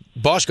and Bosh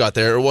got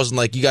there, it wasn't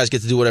like you guys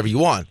get to do whatever you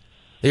want.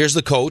 Here's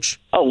the coach.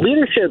 Oh,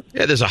 leadership.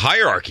 Yeah, there's a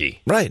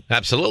hierarchy. Right.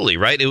 Absolutely,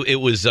 right?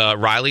 It was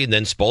Riley and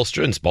then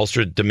Spoelstra, and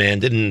Spoelstra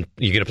demanded, and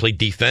you're going to play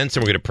defense,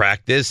 and we're going to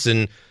practice,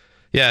 and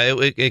yeah,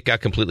 it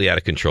got completely out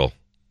of control.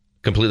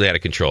 Completely out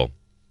of control.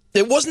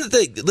 It wasn't that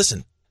they,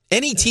 listen,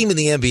 any team in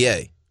the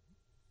NBA,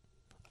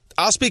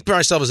 I'll speak for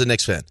myself as a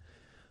Knicks fan.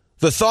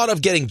 The thought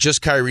of getting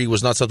just Kyrie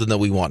was not something that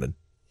we wanted.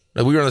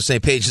 We were on the same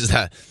page as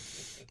that.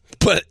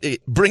 But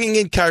bringing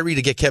in Kyrie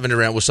to get Kevin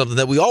Durant was something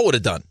that we all would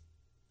have done.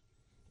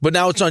 But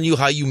now it's on you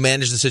how you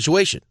manage the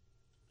situation.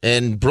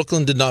 And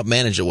Brooklyn did not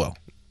manage it well.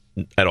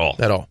 At all.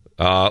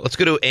 Let's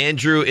go to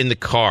Andrew in the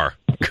car.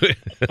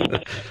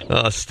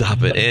 Oh,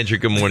 stop it. Andrew,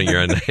 good morning.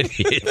 You're on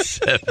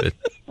 98.7.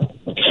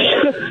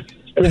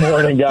 Good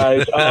morning,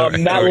 guys.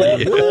 That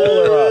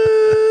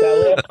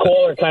last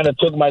caller kind of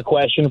took my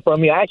question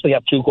from me. I actually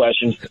have 2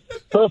 questions.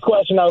 First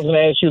question I was going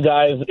to ask you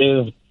guys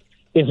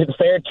is it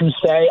fair to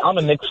say, I'm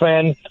a Knicks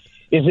fan,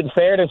 is it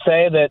fair to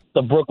say that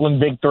the Brooklyn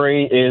Big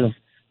Three is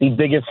the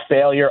biggest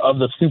failure of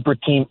the super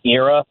team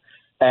era?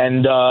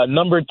 And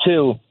number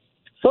 2,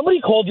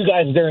 somebody called you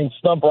guys during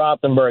Stump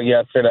Rothenberg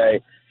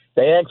yesterday.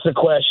 They asked a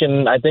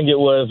question, I think it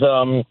was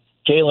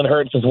Jalen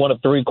Hurts is one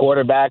of 3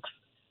 quarterbacks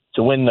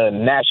to win the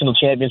national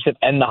championship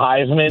and the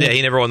Heisman. Yeah,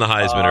 he never won the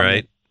Heisman,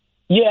 right?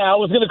 Yeah, I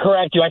was going to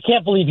correct you. I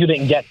can't believe you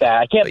didn't get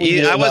that. I can't believe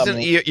you didn't, I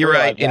wasn't. You're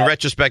right. In that.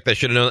 retrospect, I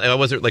should have known. I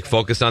wasn't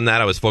focused on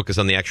that. I was focused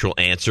on the actual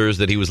answers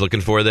that he was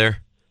looking for there.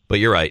 But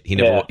you're right. He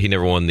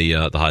never won the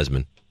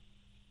Heisman.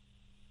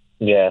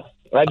 Yeah,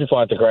 I just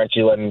wanted to correct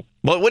you. And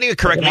what do you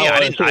correct me?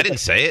 I didn't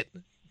say it.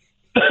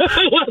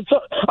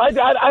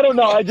 I don't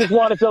know. I just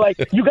wanted to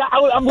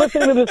I'm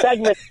listening to the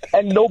segment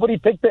and nobody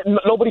picked it.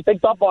 Nobody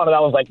picked up on it. I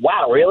was like,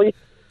 wow, really?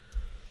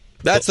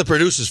 That's the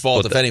producer's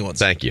fault, if anyone's.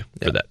 Thank you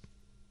for that.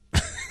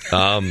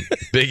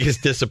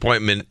 Biggest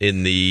disappointment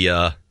in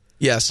the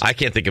yes, I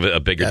can't think of a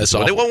bigger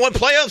disappointment. They won one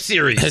playoff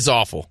series. It's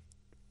awful.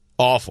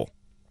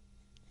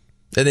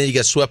 And then you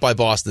get swept by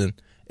Boston,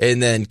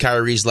 and then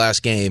Kyrie's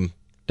last game.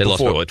 They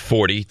lost by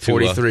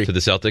 43 to the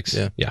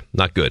Celtics. Yeah,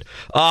 not good.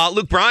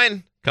 Luke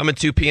Bryan coming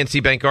to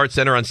PNC Bank Arts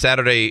Center on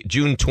Saturday,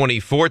 June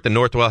 24th, and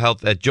Northwell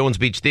Health at Jones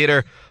Beach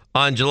Theater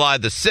on July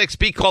the 6th.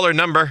 Be caller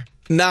number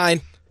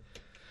 9.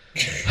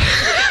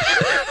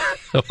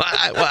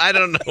 I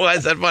don't know. Why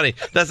is that funny?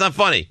 That's not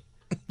funny.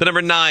 The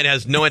number 9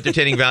 has no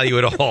entertaining value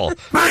at all.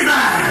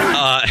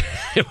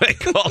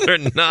 Caller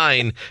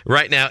 9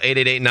 right now,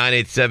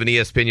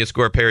 888-987-ESPN. You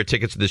score a pair of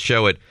tickets to the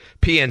show at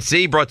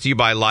PNC, brought to you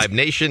by Live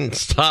Nation.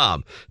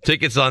 Stop.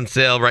 Tickets on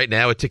sale right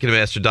now at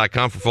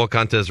Ticketmaster.com. For full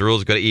contest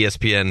rules, go to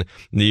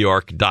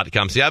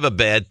ESPNNewYork.com. See, I have a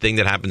bad thing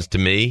that happens to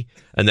me,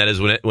 and that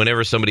is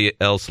whenever somebody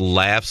else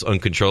laughs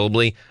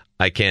uncontrollably,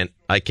 I can't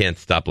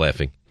stop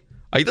laughing.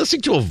 Are you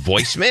listening to a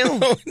voicemail?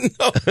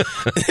 No.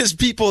 There's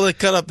people that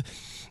cut up.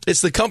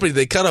 It's the company.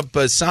 They cut up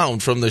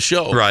sound from the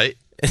show. Right.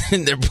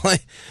 And they're playing.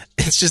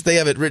 It's just they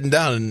have it written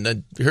down, and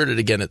I heard it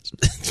again. It's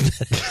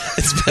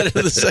better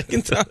the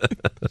second time.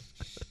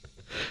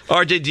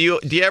 RJ, do you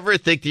ever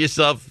think to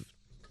yourself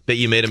that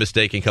you made a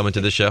mistake in coming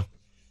to the show?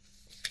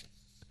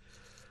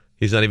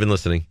 He's not even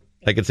listening.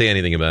 I could say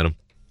anything about him.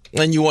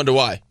 And you wonder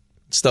why.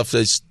 Stuff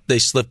they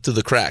slipped through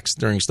the cracks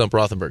during Stump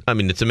Rothenberg. I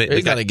mean, it's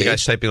amazing. The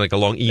guy's typing like a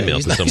long email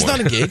to someone. He's not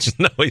engaged.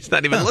 No, he's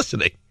not even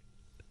listening.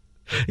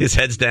 His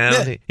head's down.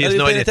 Yeah, he has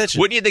no idea.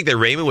 Attention. Wouldn't you think that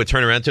Raymond would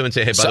turn around to him and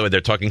say, "Hey, by the way,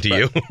 they're talking to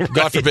you"? Right.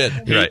 God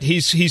forbid. Right.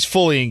 He's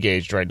fully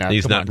engaged right now.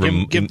 He's Come not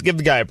on. Give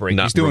the guy a break.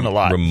 He's doing a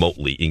lot.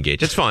 Remotely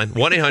engaged. It's fine.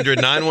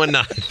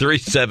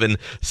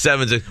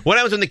 1-800-919-3776. What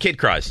happens when the kid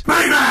cries?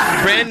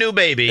 Brand new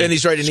baby. And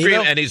he's writing an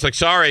email? And he's like,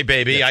 "Sorry,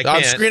 baby, I can't."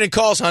 I'm screening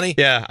calls, honey.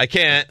 Yeah, I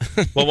can't.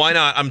 Well, why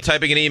not? I'm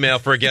typing an email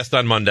for a guest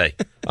on Monday.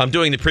 I'm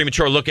doing the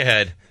premature look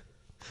ahead.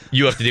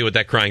 You have to deal with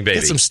that crying baby.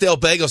 Get some stale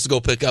bagels to go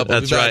pick up.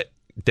 That's right.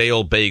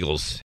 Day-old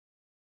bagels.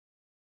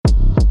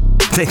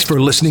 Thanks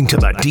for listening to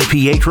the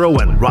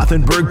DiPietro and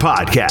Rothenberg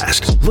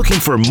podcast. Looking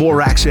for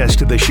more access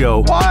to the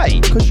show?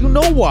 Why? Because you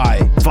know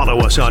why. Follow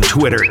us on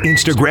Twitter,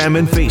 Instagram,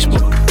 and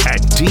Facebook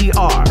at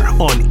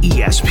DR on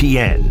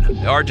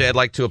ESPN. RJ, I'd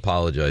like to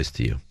apologize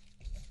to you.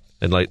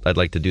 I'd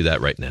like to do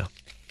that right now.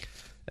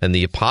 And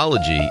the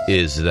apology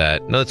is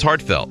that, no, it's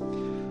heartfelt.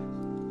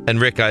 And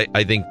Rick,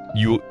 I think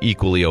you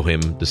equally owe him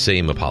the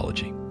same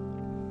apology.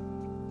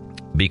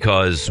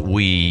 Because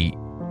we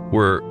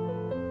were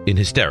in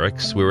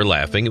hysterics. We were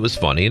laughing. It was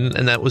funny,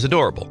 and that was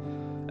adorable.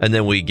 And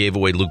then we gave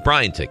away Luke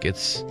Bryan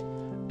tickets,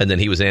 and then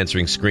he was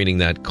screening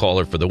that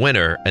caller for the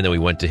winner, and then we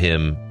went to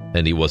him,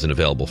 and he wasn't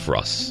available for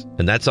us.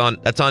 And that's on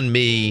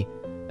me,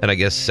 and I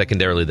guess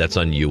secondarily that's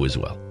on you as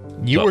well.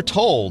 You were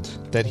told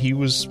that he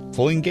was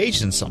fully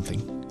engaged in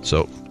something.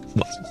 So,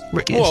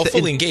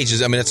 fully engaged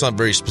is, I mean, that's not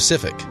very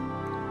specific.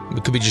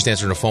 It could be just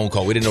answering a phone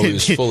call. We didn't know he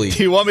was fully.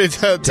 Do you want me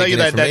to tell you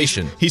that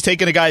he's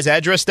taking a guy's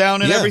address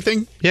down and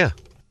everything? Yeah.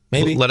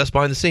 Maybe. Let us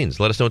behind the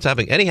scenes. Let us know what's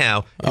happening.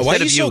 Anyhow, why are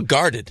you so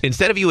guarded?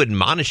 Instead of you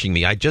admonishing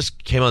me, I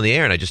just came on the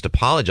air and I just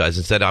apologized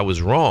and said I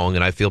was wrong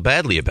and I feel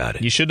badly about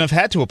it. You shouldn't have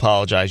had to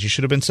apologize. You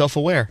should have been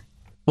self-aware.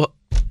 Well,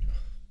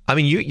 I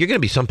mean, you're going to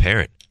be some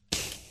parent.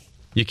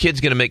 Your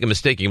kid's going to make a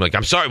mistake. You're like,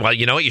 I'm sorry. Well,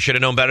 you know what? You should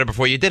have known better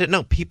before you did it.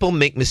 No, people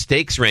make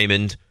mistakes,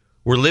 Raymond.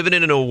 We're living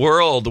in a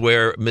world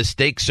where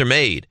mistakes are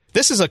made.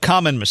 This is a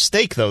common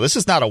mistake, though. This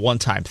is not a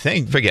one-time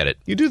thing. Forget it.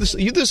 You do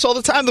this all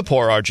the time, the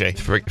poor RJ.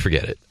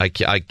 Forget it.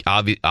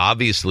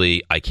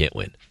 Obviously, I can't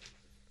win.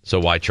 So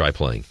why try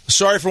playing?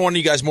 Sorry for one of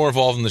you guys more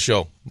involved in the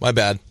show. My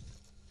bad.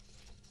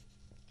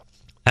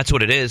 That's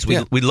what it is.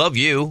 We love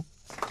you.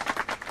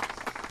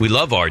 We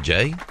love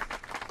RJ.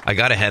 I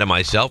got ahead of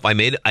myself. I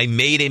made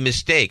a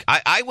mistake.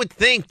 I would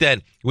think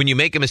that when you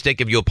make a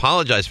mistake, if you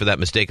apologize for that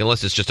mistake,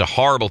 unless it's just a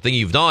horrible thing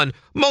you've done,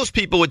 most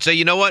people would say,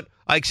 you know what?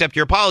 I accept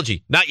your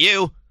apology. Not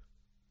you.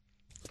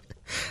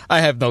 I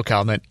have no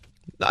comment.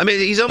 I mean,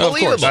 he's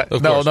unbelievable.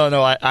 Of course.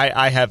 No.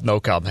 I have no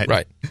comment.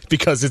 Right.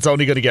 Because it's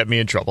only going to get me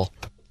in trouble.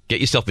 Get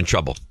yourself in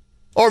trouble.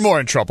 Or more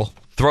in trouble.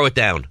 Throw it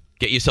down.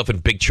 Get yourself in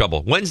big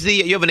trouble.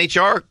 You have an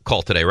HR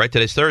call today, right?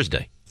 Today's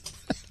Thursday.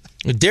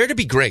 Dare to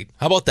be great.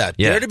 How about that?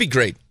 Yeah. Dare to be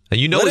great. And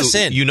Let us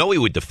in. You know he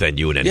would defend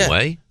you in any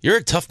way. You're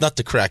a tough nut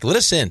to crack. Let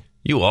us in.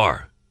 You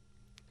are.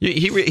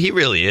 He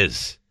really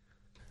is.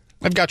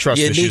 I've got trust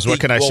issues.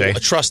 What can I say?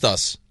 Trust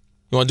us.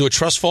 You want to do a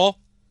trust fall?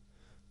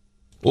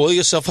 Oil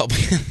yourself up.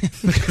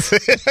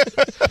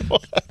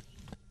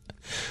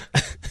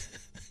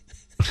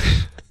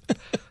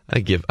 I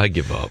give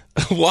up.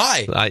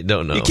 Why? I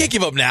don't know. You can't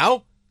give up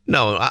now.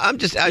 No, I'm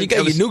just. You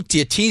got your nuked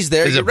your teas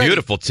there. It's a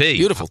beautiful tea.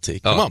 Beautiful tea.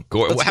 Come on.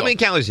 How many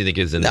calories do you think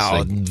is in this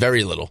No, thing?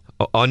 very little.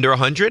 Under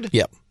 100?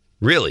 Yep.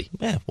 Really?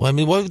 Yeah. Well, I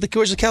mean, where's the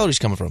calories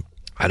coming from?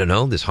 I don't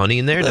know. There's honey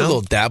in there. A No?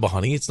 little dab of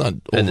honey. It's not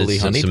overly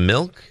honeyed. Some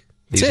milk.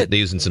 That's it. They're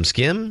using some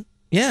skim.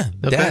 Yeah.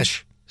 Okay.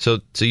 Dash. So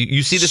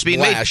you see this being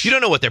made. Splash. You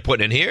don't know what they're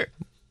putting in here.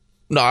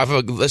 No,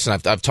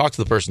 I've talked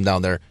to the person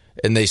down there,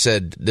 and they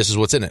said this is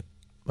what's in it.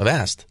 I've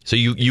asked. So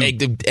you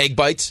egg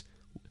bites,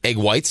 egg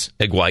whites,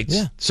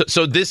 Yeah.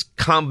 So this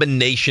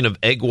combination of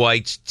egg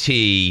whites,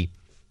 tea,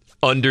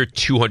 under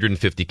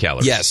 250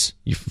 calories. Yes.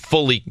 You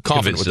fully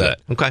Confident convinced with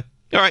of that. Okay.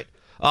 All right.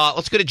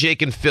 Let's go to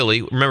Jake in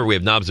Philly. Remember, we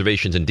have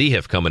Nobservations and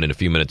DHIF coming in a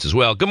few minutes as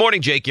well. Good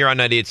morning, Jake. You're on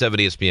 98.7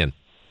 ESPN.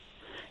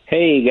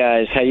 Hey,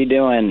 guys. How you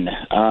doing?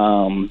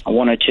 I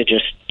wanted to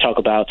just talk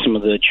about some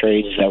of the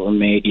trades that were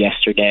made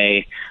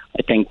yesterday.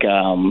 I think,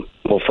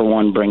 for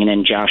one, bringing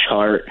in Josh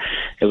Hart,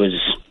 it was,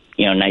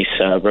 nice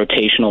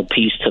rotational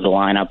piece to the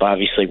lineup.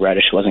 Obviously,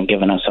 Reddish wasn't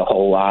giving us a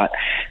whole lot.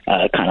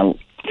 Kind of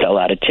fell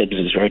out of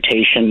Tibbs'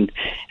 rotation.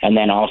 And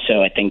then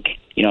also, I think,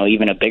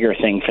 even a bigger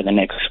thing for the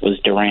Knicks was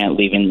Durant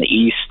leaving the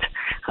East.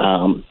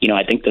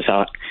 I think this,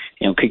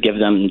 could give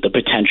them the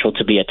potential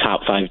to be a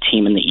top 5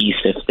 team in the East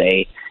if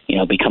they,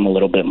 become a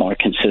little bit more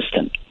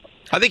consistent.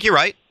 I think you're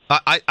right.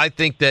 I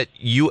think that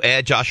you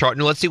add Josh Hart,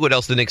 and let's see what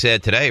else the Knicks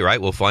add today,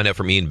 right? We'll find out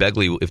from Ian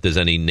Begley if there's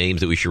any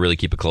names that we should really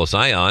keep a close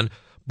eye on.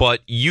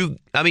 But even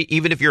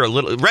if you're a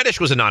little... Reddish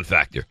was a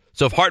non-factor.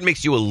 So if Hart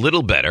makes you a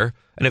little better,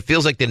 and it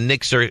feels like the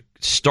Knicks are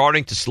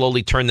starting to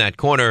slowly turn that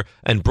corner,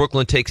 and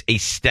Brooklyn takes a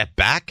step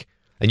back,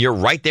 and you're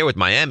right there with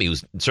Miami,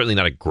 who's certainly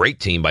not a great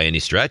team by any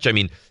stretch. I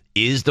mean,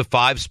 is the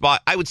 5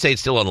 spot... I would say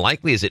it's still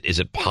unlikely. Is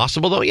it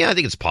possible, though? Yeah, I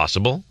think it's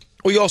possible.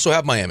 Well, you also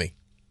have Miami.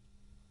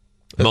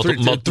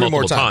 Multiple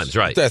more times,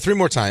 right? 3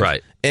 more times,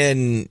 right?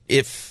 And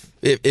if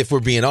we're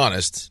being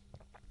honest,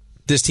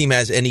 this team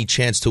has any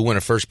chance to win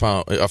a first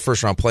round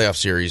playoff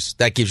series,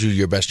 that gives you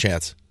your best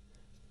chance.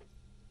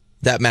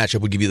 That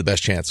matchup would give you the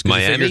best chance.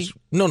 Miami?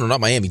 No, not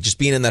Miami. Just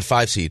being in that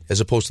 5 seed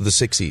as opposed to the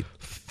 6 seed.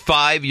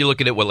 5, you're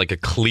looking at like a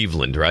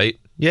Cleveland, right?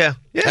 Yeah.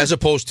 As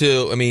opposed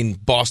to,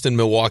 Boston,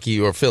 Milwaukee,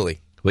 or Philly.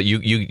 But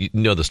you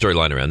know the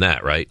storyline around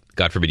that, right?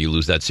 God forbid you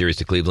lose that series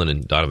to Cleveland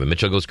and Donovan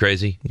Mitchell goes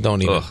crazy.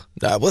 Don't even.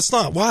 Let's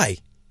not. Why?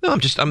 No,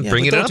 I'm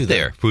bringing it up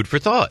there. Food for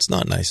thought. It's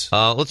not nice.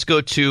 Let's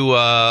go to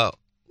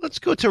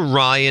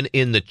Ryan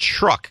in the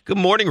truck. Good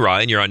morning,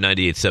 Ryan. You're on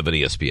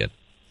 98.7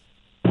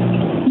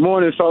 ESPN.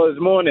 Morning, fellas.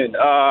 Morning.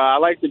 I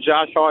like the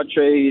Josh Hart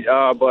trade,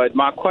 but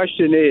my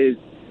question is,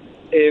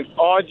 if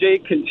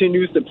RJ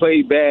continues to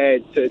play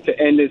bad to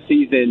end the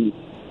season,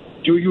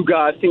 do you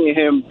guys see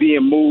him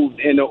being moved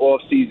in the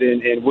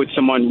offseason, and would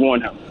someone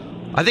want him?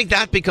 I think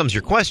that becomes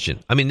your question.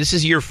 I mean, this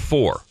is year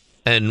 4,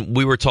 and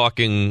we were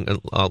talking,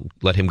 I'll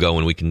let him go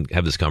and we can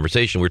have this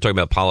conversation. We were talking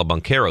about Paolo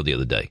Banchero the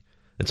other day.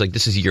 It's like,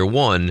 this is year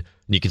 1, and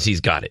you can see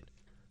he's got it,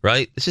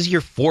 right? This is year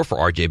 4 for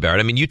R.J.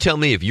 Barrett. I mean, you tell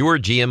me, if you were a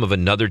GM of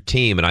another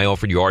team and I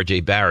offered you R.J.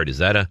 Barrett, is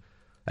that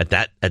at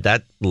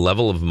that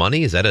level of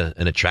money, is that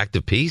an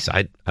attractive piece?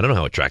 I don't know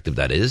how attractive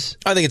that is.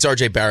 I think it's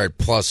R.J. Barrett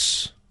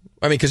plus...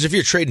 because if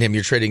you're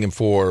trading him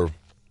for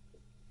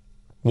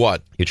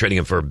what? You're trading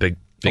him for a big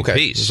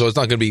piece. So it's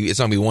not going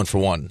to be 1 for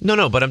 1.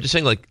 No, but I'm just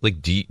saying,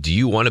 like, do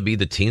you want to be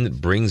the team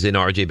that brings in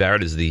R.J.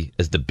 Barrett as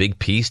the big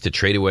piece to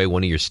trade away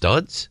one of your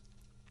studs?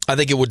 I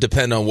think it would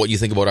depend on what you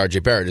think about R.J.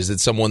 Barrett. Is it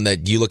someone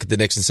that you look at the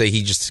Knicks and say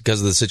he just, because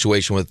of the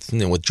situation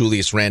with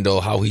Julius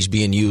Randle, how he's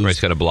being used, he's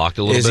kind of blocked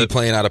a little bit? Is he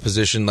playing out of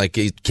position? Like,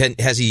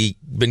 has he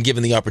been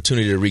given the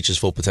opportunity to reach his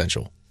full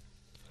potential?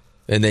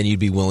 And then you'd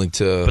be willing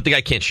to. But the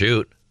guy can't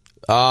shoot.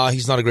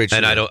 He's not a great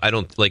shooter. And I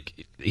don't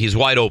like, he's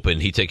wide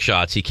open. He takes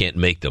shots. He can't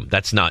make them.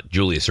 That's not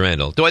Julius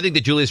Randle. Do I think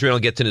that Julius Randle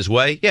gets in his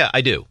way? Yeah,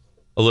 I do.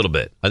 A little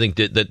bit. I think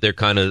that they're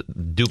kind of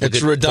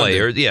duplicate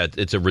players. Yeah,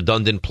 it's a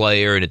redundant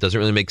player, and it doesn't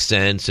really make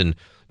sense. And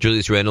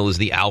Julius Randle is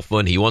the alpha,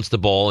 and he wants the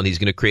ball, and he's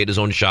going to create his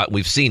own shot.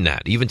 We've seen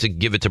that. Even to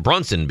give it to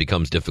Brunson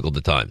becomes difficult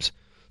at times.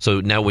 So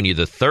now when you're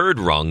the third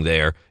rung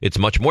there, it's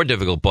much more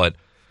difficult, but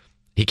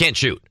he can't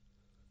shoot.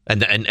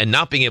 And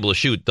not being able to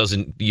shoot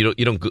doesn't, you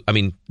don't, I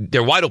mean,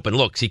 they're wide open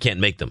looks. He can't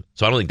make them.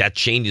 So I don't think that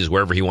changes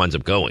wherever he winds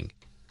up going.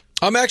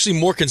 I'm actually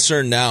more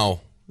concerned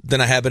now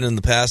than I have been in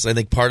the past. I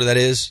think part of that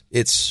is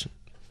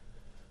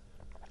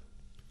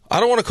I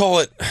don't want to call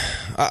it,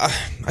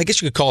 I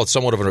guess you could call it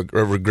somewhat of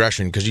a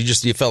regression, because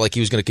you felt like he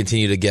was going to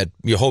continue to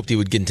you hoped he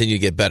would continue to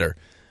get better.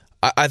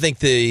 I think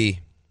the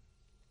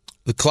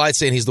Clyde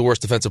saying he's the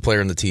worst defensive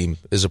player in the team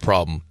is a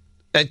problem.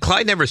 And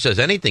Clyde never says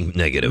anything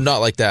negative. Not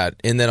like that.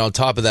 And then on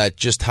top of that,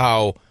 just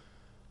how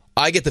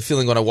I get the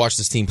feeling when I watch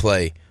this team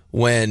play,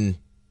 when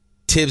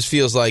Tibbs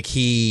feels like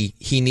he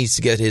needs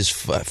to get his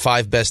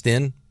 5 best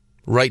in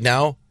right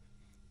now,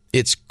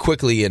 it's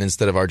Quickly in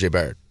instead of R.J.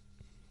 Barrett.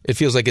 It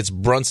feels like it's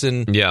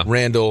Brunson,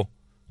 Randall,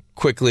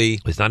 Quickly.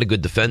 He's not a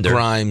good defender.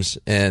 Grimes,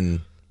 and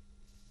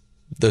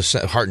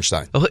the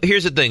Hartenstein. Well,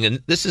 here's the thing,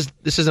 and this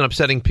is an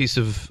upsetting piece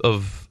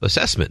of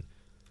assessment.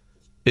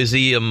 Is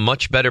he a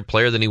much better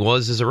player than he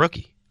was as a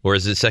rookie, or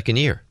is it second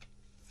year?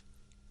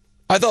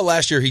 I thought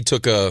last year he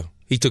took a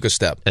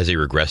step. Has he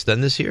regressed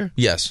then this year?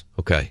 Yes.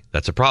 Okay,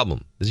 that's a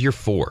problem. This is year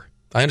 4.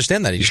 I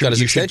understand that. He just got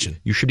his extension.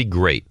 You should be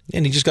great.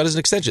 And he just got his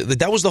extension.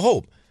 That was the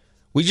hope.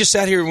 We just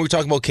sat here and we were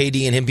talking about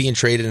KD and him being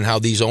traded and how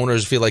these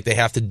owners feel like they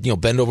have to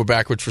bend over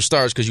backwards for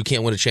stars because you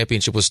can't win a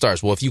championship with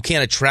stars. Well, if you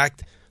can't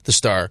attract the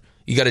star,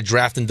 you got to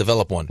draft and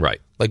develop one.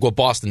 Right. Like what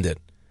Boston did.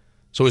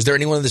 So is there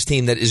anyone on this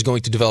team that is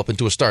going to develop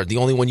into a star? The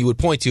only one you would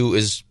point to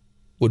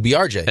would be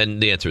RJ.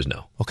 And the answer is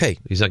no. Okay.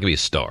 He's not going to be a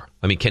star.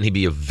 I mean, can he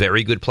be a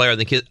very good player?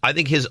 I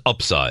think his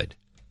upside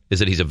is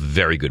that he's a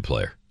very good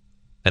player.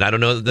 And I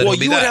don't know that he'll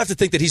be you that. would have to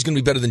think that he's going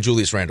to be better than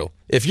Julius Randle.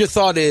 If your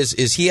thought is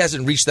he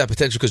hasn't reached that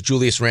potential because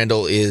Julius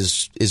Randle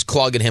is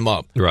clogging him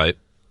up. Right.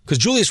 Because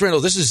Julius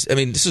Randle, this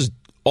is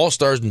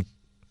all-stars in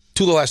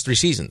 2 of the last 3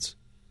 seasons.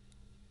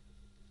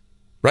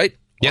 Right?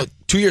 Yeah.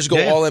 2 years ago,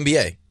 Yeah.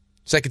 All-NBA.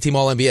 Second team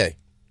All-NBA.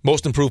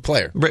 Most improved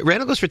player.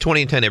 Randle goes for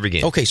 20 and 10 every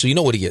game. Okay, so you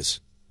know what he is.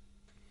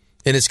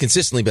 And it's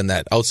consistently been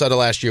that. Outside of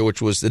last year,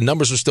 which was the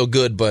numbers were still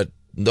good, but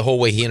the whole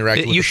way he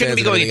interacted with you the shouldn't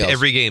fans be going and into everything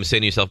every game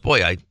saying to yourself,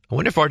 boy, I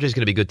wonder if RJ's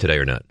going to be good today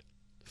or not.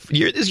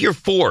 This is year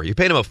 4. You're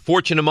paying him a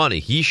fortune of money.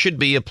 He should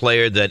be a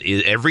player that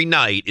every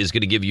night is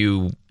going to give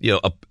you,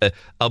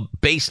 a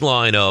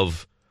baseline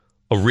of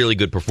a really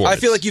good performance. I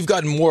feel like you've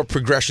gotten more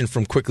progression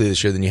from Quickly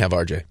this year than you have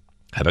RJ.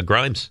 How about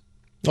Grimes?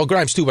 Oh,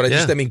 Grimes too, but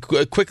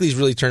Quickly's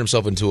really turned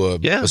himself into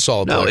a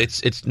solid player. No,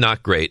 it's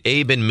not great.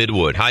 Abe in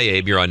Midwood. Hi,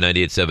 Abe. You're on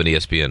 98.7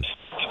 ESPN.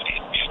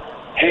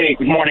 Hey,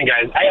 good morning,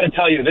 guys. I got to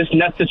tell you, this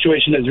Nets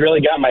situation has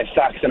really got my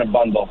socks in a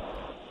bundle.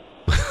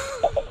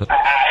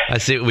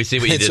 We see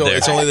what you did there.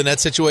 It's only the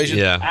Nets situation?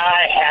 Yeah.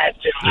 I had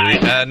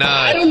to. No,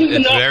 I don't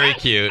even it's know. very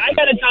cute. I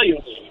got to tell you.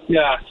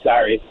 Yeah,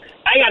 sorry.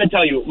 I got to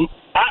tell you,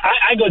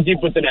 I go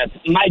deep with the Nets.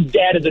 My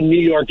dad is a New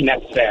York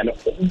Nets fan.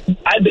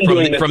 I've been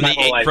doing this my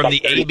whole life. From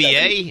the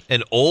ABA?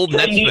 An old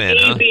Nets fan,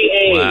 huh?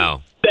 ABA.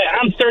 Wow.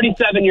 I'm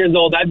 37 years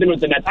old. I've been with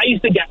the Nets. I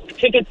used to get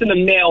tickets in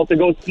the mail to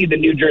go see the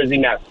New Jersey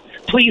Nets.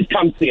 Please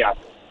come see us.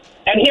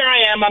 And here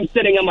I am. I'm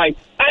sitting. I'm like,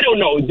 I don't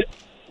know.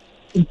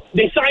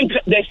 They signed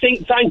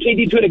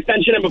KD to an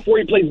extension, and before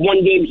he plays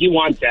one game, he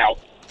wants out.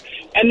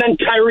 And then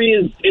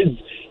Kyrie is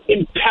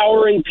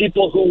empowering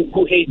people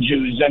who hate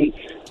Jews, and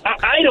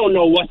I don't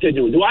know what to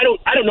do. I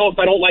don't know if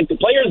I don't like the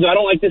players or I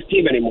don't like this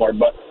team anymore.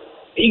 But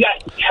you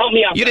got help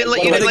me out. You didn't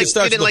like the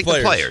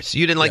players.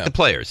 You didn't like the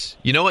players.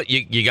 You know what?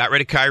 You got rid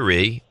of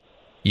Kyrie.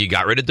 You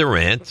got rid of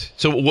Durant.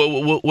 So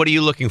what are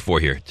you looking for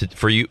here?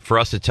 For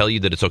us to tell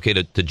you that it's okay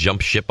to jump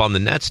ship on the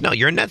Nets? No,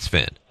 you're a Nets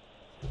fan.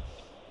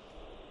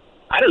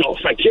 I don't know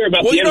if I care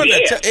about the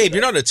NBA. Abe,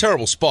 you're not in a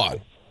terrible spot.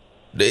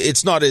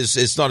 It's not as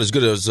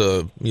good as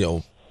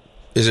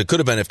as it could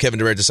have been if Kevin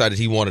Durant decided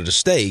he wanted to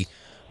stay.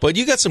 But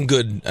you got some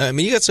good. I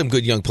mean, you got some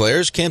good young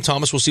players. Cam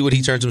Thomas, we'll see what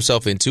he turns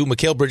himself into.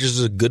 Mikal Bridges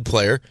is a good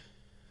player.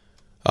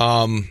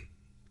 I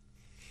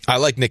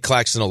like Nick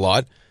Claxton a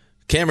lot.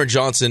 Cameron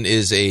Johnson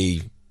is a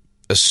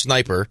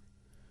sniper.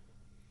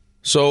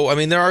 So I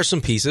mean, there are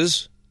some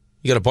pieces.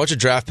 You got a bunch of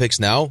draft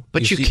picks now,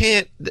 but you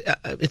can't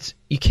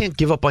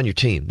give up on your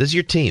team. This is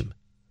your team.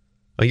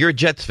 You're a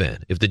Jets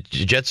fan. If the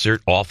Jets are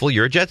awful,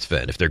 you're a Jets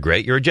fan. If they're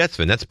great, you're a Jets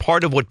fan. That's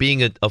part of what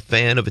being a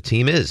fan of a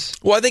team is.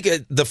 Well, I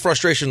think the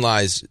frustration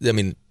lies, I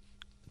mean,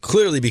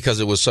 clearly because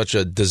it was such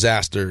a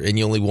disaster and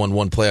you only won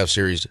one playoff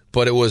series.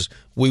 But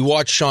we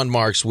watched Sean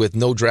Marks with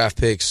no draft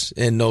picks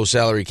and no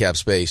salary cap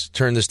space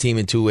turn this team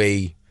into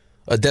a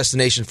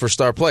destination for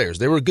star players.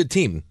 They were a good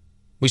team.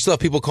 We still have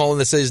people calling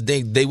that says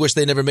they wish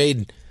they never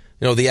made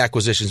the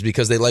acquisitions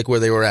because they like where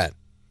they were at.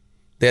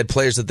 They had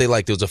players that they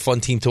liked. It was a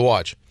fun team to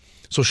watch.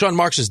 So Sean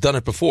Marks has done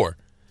it before,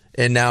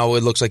 and now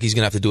it looks like he's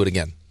going to have to do it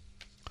again.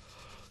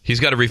 He's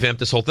got to revamp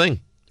this whole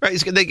thing.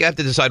 Right? They have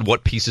to decide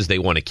what pieces they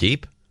want to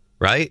keep.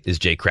 Right? Is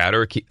Jay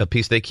Crowder a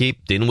piece they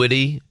keep?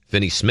 Dinwiddie,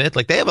 Finney Smith?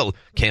 Like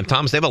Cam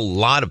Thomas, they have a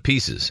lot of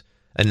pieces.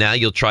 And now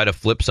you'll try to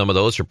flip some of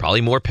those for probably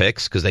more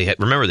picks because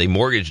remember, they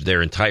mortgaged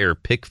their entire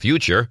pick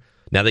future.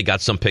 Now they got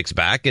some picks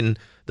back, and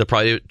they'll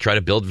probably try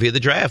to build via the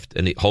draft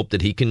and hope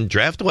that he can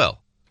draft well.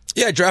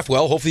 Yeah, draft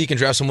well. Hopefully, you can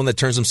draft someone that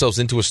turns themselves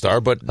into a star.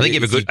 But I think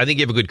you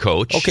have a good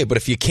coach. Okay, but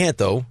if you can't,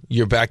 though,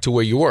 you're back to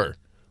where you were,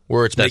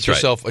 where it's make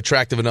yourself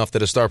attractive enough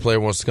that a star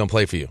player wants to come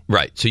play for you.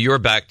 Right. So you're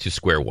back to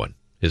square one.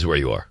 Is where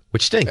you are,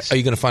 which stinks. Are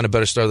you going to find a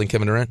better star than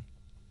Kevin Durant?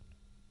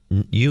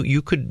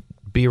 You could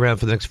be around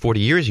for the next 40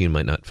 years. You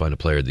might not find a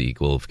player the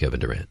equal of Kevin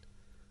Durant.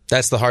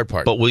 That's the hard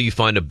part. But will you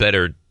find a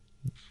better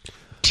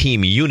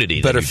team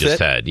unity than you just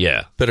had?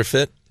 Yeah. Better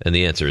fit? And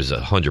the answer is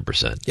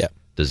 100%. Yeah.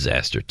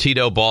 Disaster.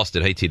 Tito,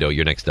 Boston. Hey, Tito,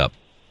 you're next up.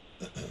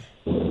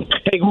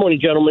 Hey, good morning,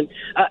 gentlemen.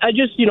 I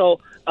just,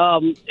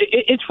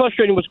 it's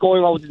frustrating what's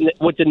going on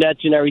with the Nets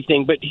and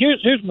everything. But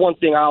here's one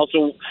thing I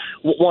also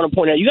want to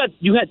point out.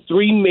 You had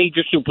 3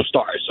 major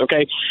superstars,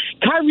 okay?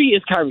 Kyrie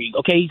is Kyrie,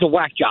 okay? He's a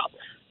whack job.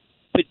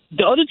 But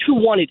the other 2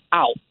 wanted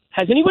out.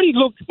 Has anybody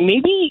looked?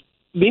 Maybe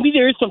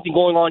there is something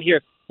going on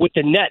here with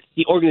the Nets,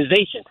 the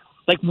organization.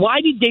 Like, why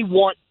did they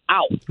want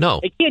out? No,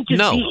 it can't just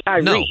be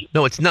Kyrie.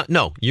 No, it's not.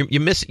 No,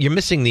 you're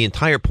missing the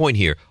entire point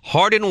here.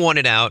 Harden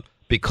wanted out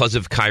because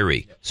of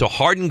Kyrie. So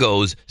Harden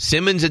goes,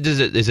 Simmons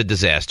is a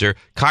disaster,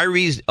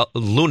 Kyrie's a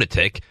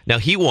lunatic. Now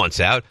he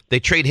wants out. They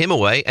trade him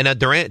away, and now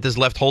Durant is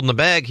left holding the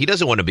bag. He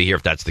doesn't want to be here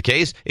if that's the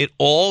case. It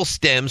all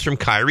stems from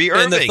Kyrie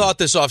Irving. And the thought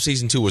this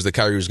offseason, too, was that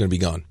Kyrie was going to be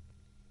gone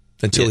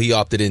until he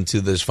opted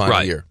into this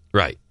final year.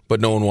 Right.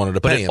 But no one wanted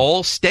to pay him. But it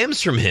all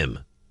stems from him.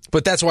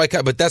 But that's why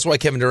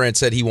Kevin Durant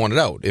said he wanted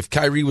out. If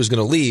Kyrie was going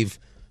to leave,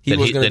 he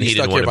was going to be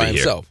stuck here by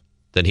himself.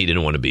 Then he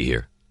didn't want to be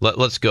here.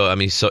 Let's go. I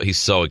mean, he's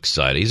so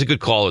excited. He's a good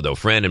caller, though.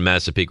 Fran in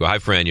Massapequa. Hi,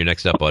 Fran. You're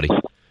next up, buddy.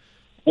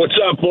 What's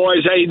up,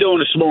 boys? How you doing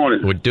this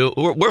morning?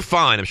 We're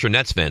fine. I'm sure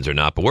Nets fans are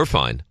not, but we're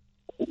fine.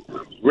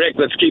 Rick,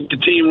 let's keep the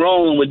team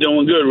rolling. We're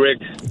doing good, Rick.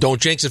 Don't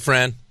jinx it,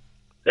 Fran.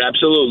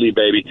 Absolutely,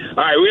 baby. All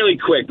right, really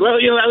quick. Well,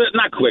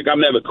 not quick.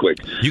 I'm never quick.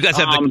 You guys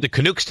have the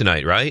Canucks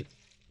tonight, right?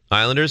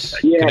 Islanders?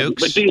 Yeah,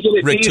 Canucks? but these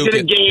are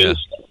the games.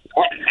 Yeah.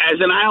 As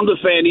an Islander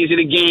fan, these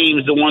are the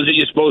games, the ones that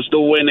you're supposed to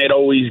win, that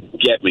always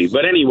get me.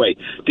 But anyway,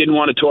 didn't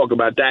want to talk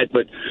about that.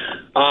 But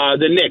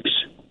the Knicks,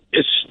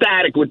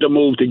 ecstatic with the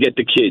move to get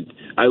the kid.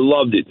 I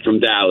loved it from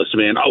Dallas,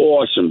 man.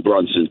 Awesome,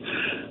 Brunson.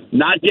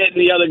 Not getting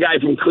the other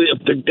guy from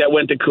that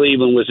went to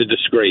Cleveland was a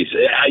disgrace.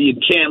 You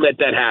can't let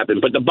that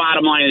happen. But the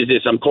bottom line is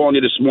this. I'm calling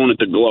you this morning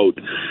to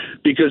gloat.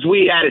 Because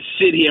we had to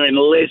sit here and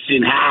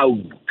listen how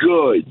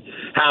good,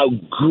 how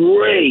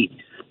great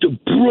the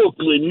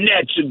Brooklyn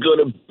Nets are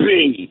going to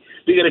be.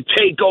 They're going to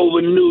take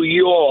over New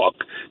York.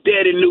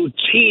 They're the new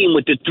team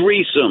with the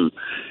threesome.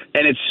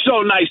 And it's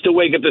so nice to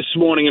wake up this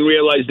morning and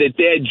realize that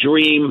their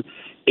dream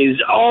is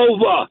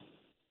over.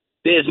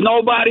 There's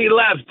nobody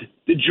left.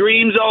 The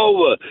dream's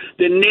over.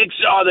 The Knicks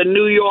are the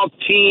New York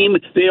team.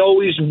 They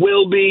always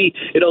will be.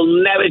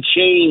 It'll never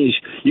change.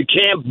 You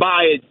can't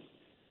buy it.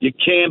 You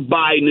can't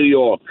buy New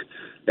York.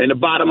 And the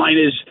bottom line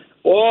is,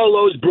 all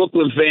those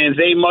Brooklyn fans,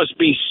 they must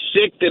be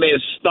sick to their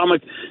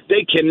stomach.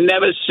 They can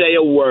never say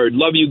a word.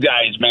 Love you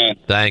guys, man.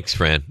 Thanks,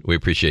 Fran. We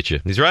appreciate you.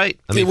 He's right.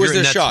 I mean, if you're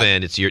a Nets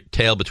fan, it's your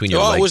tail between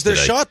your legs. It was their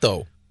today. shot,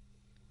 though.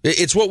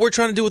 It's what we're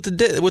trying to do with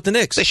the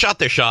Knicks. They shot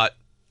their shot.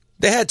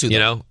 They had to, though. You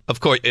know, of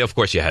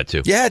course you had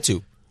to. You had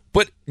to.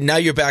 But now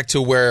you're back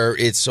to where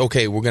it's,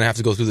 okay, we're going to have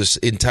to go through this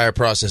entire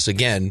process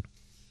again.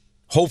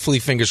 Hopefully,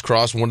 fingers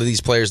crossed, one of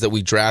these players that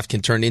we draft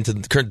can turn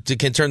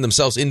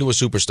themselves into a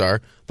superstar.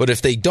 But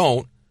if they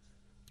don't,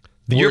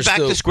 you're back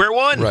to square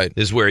one. Right.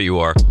 Is where you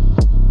are.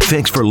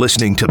 Thanks for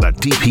listening to the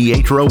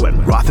DiPietro and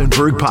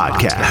Rothenberg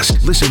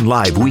podcast. Listen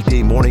live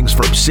weekday mornings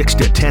from 6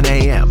 to 10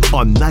 a.m.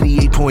 on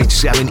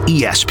 98.7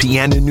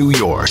 ESPN in New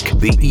York,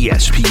 the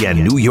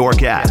ESPN New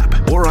York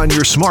app, or on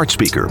your smart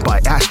speaker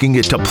by asking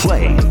it to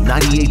play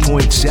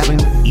 98.7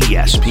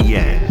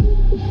 ESPN.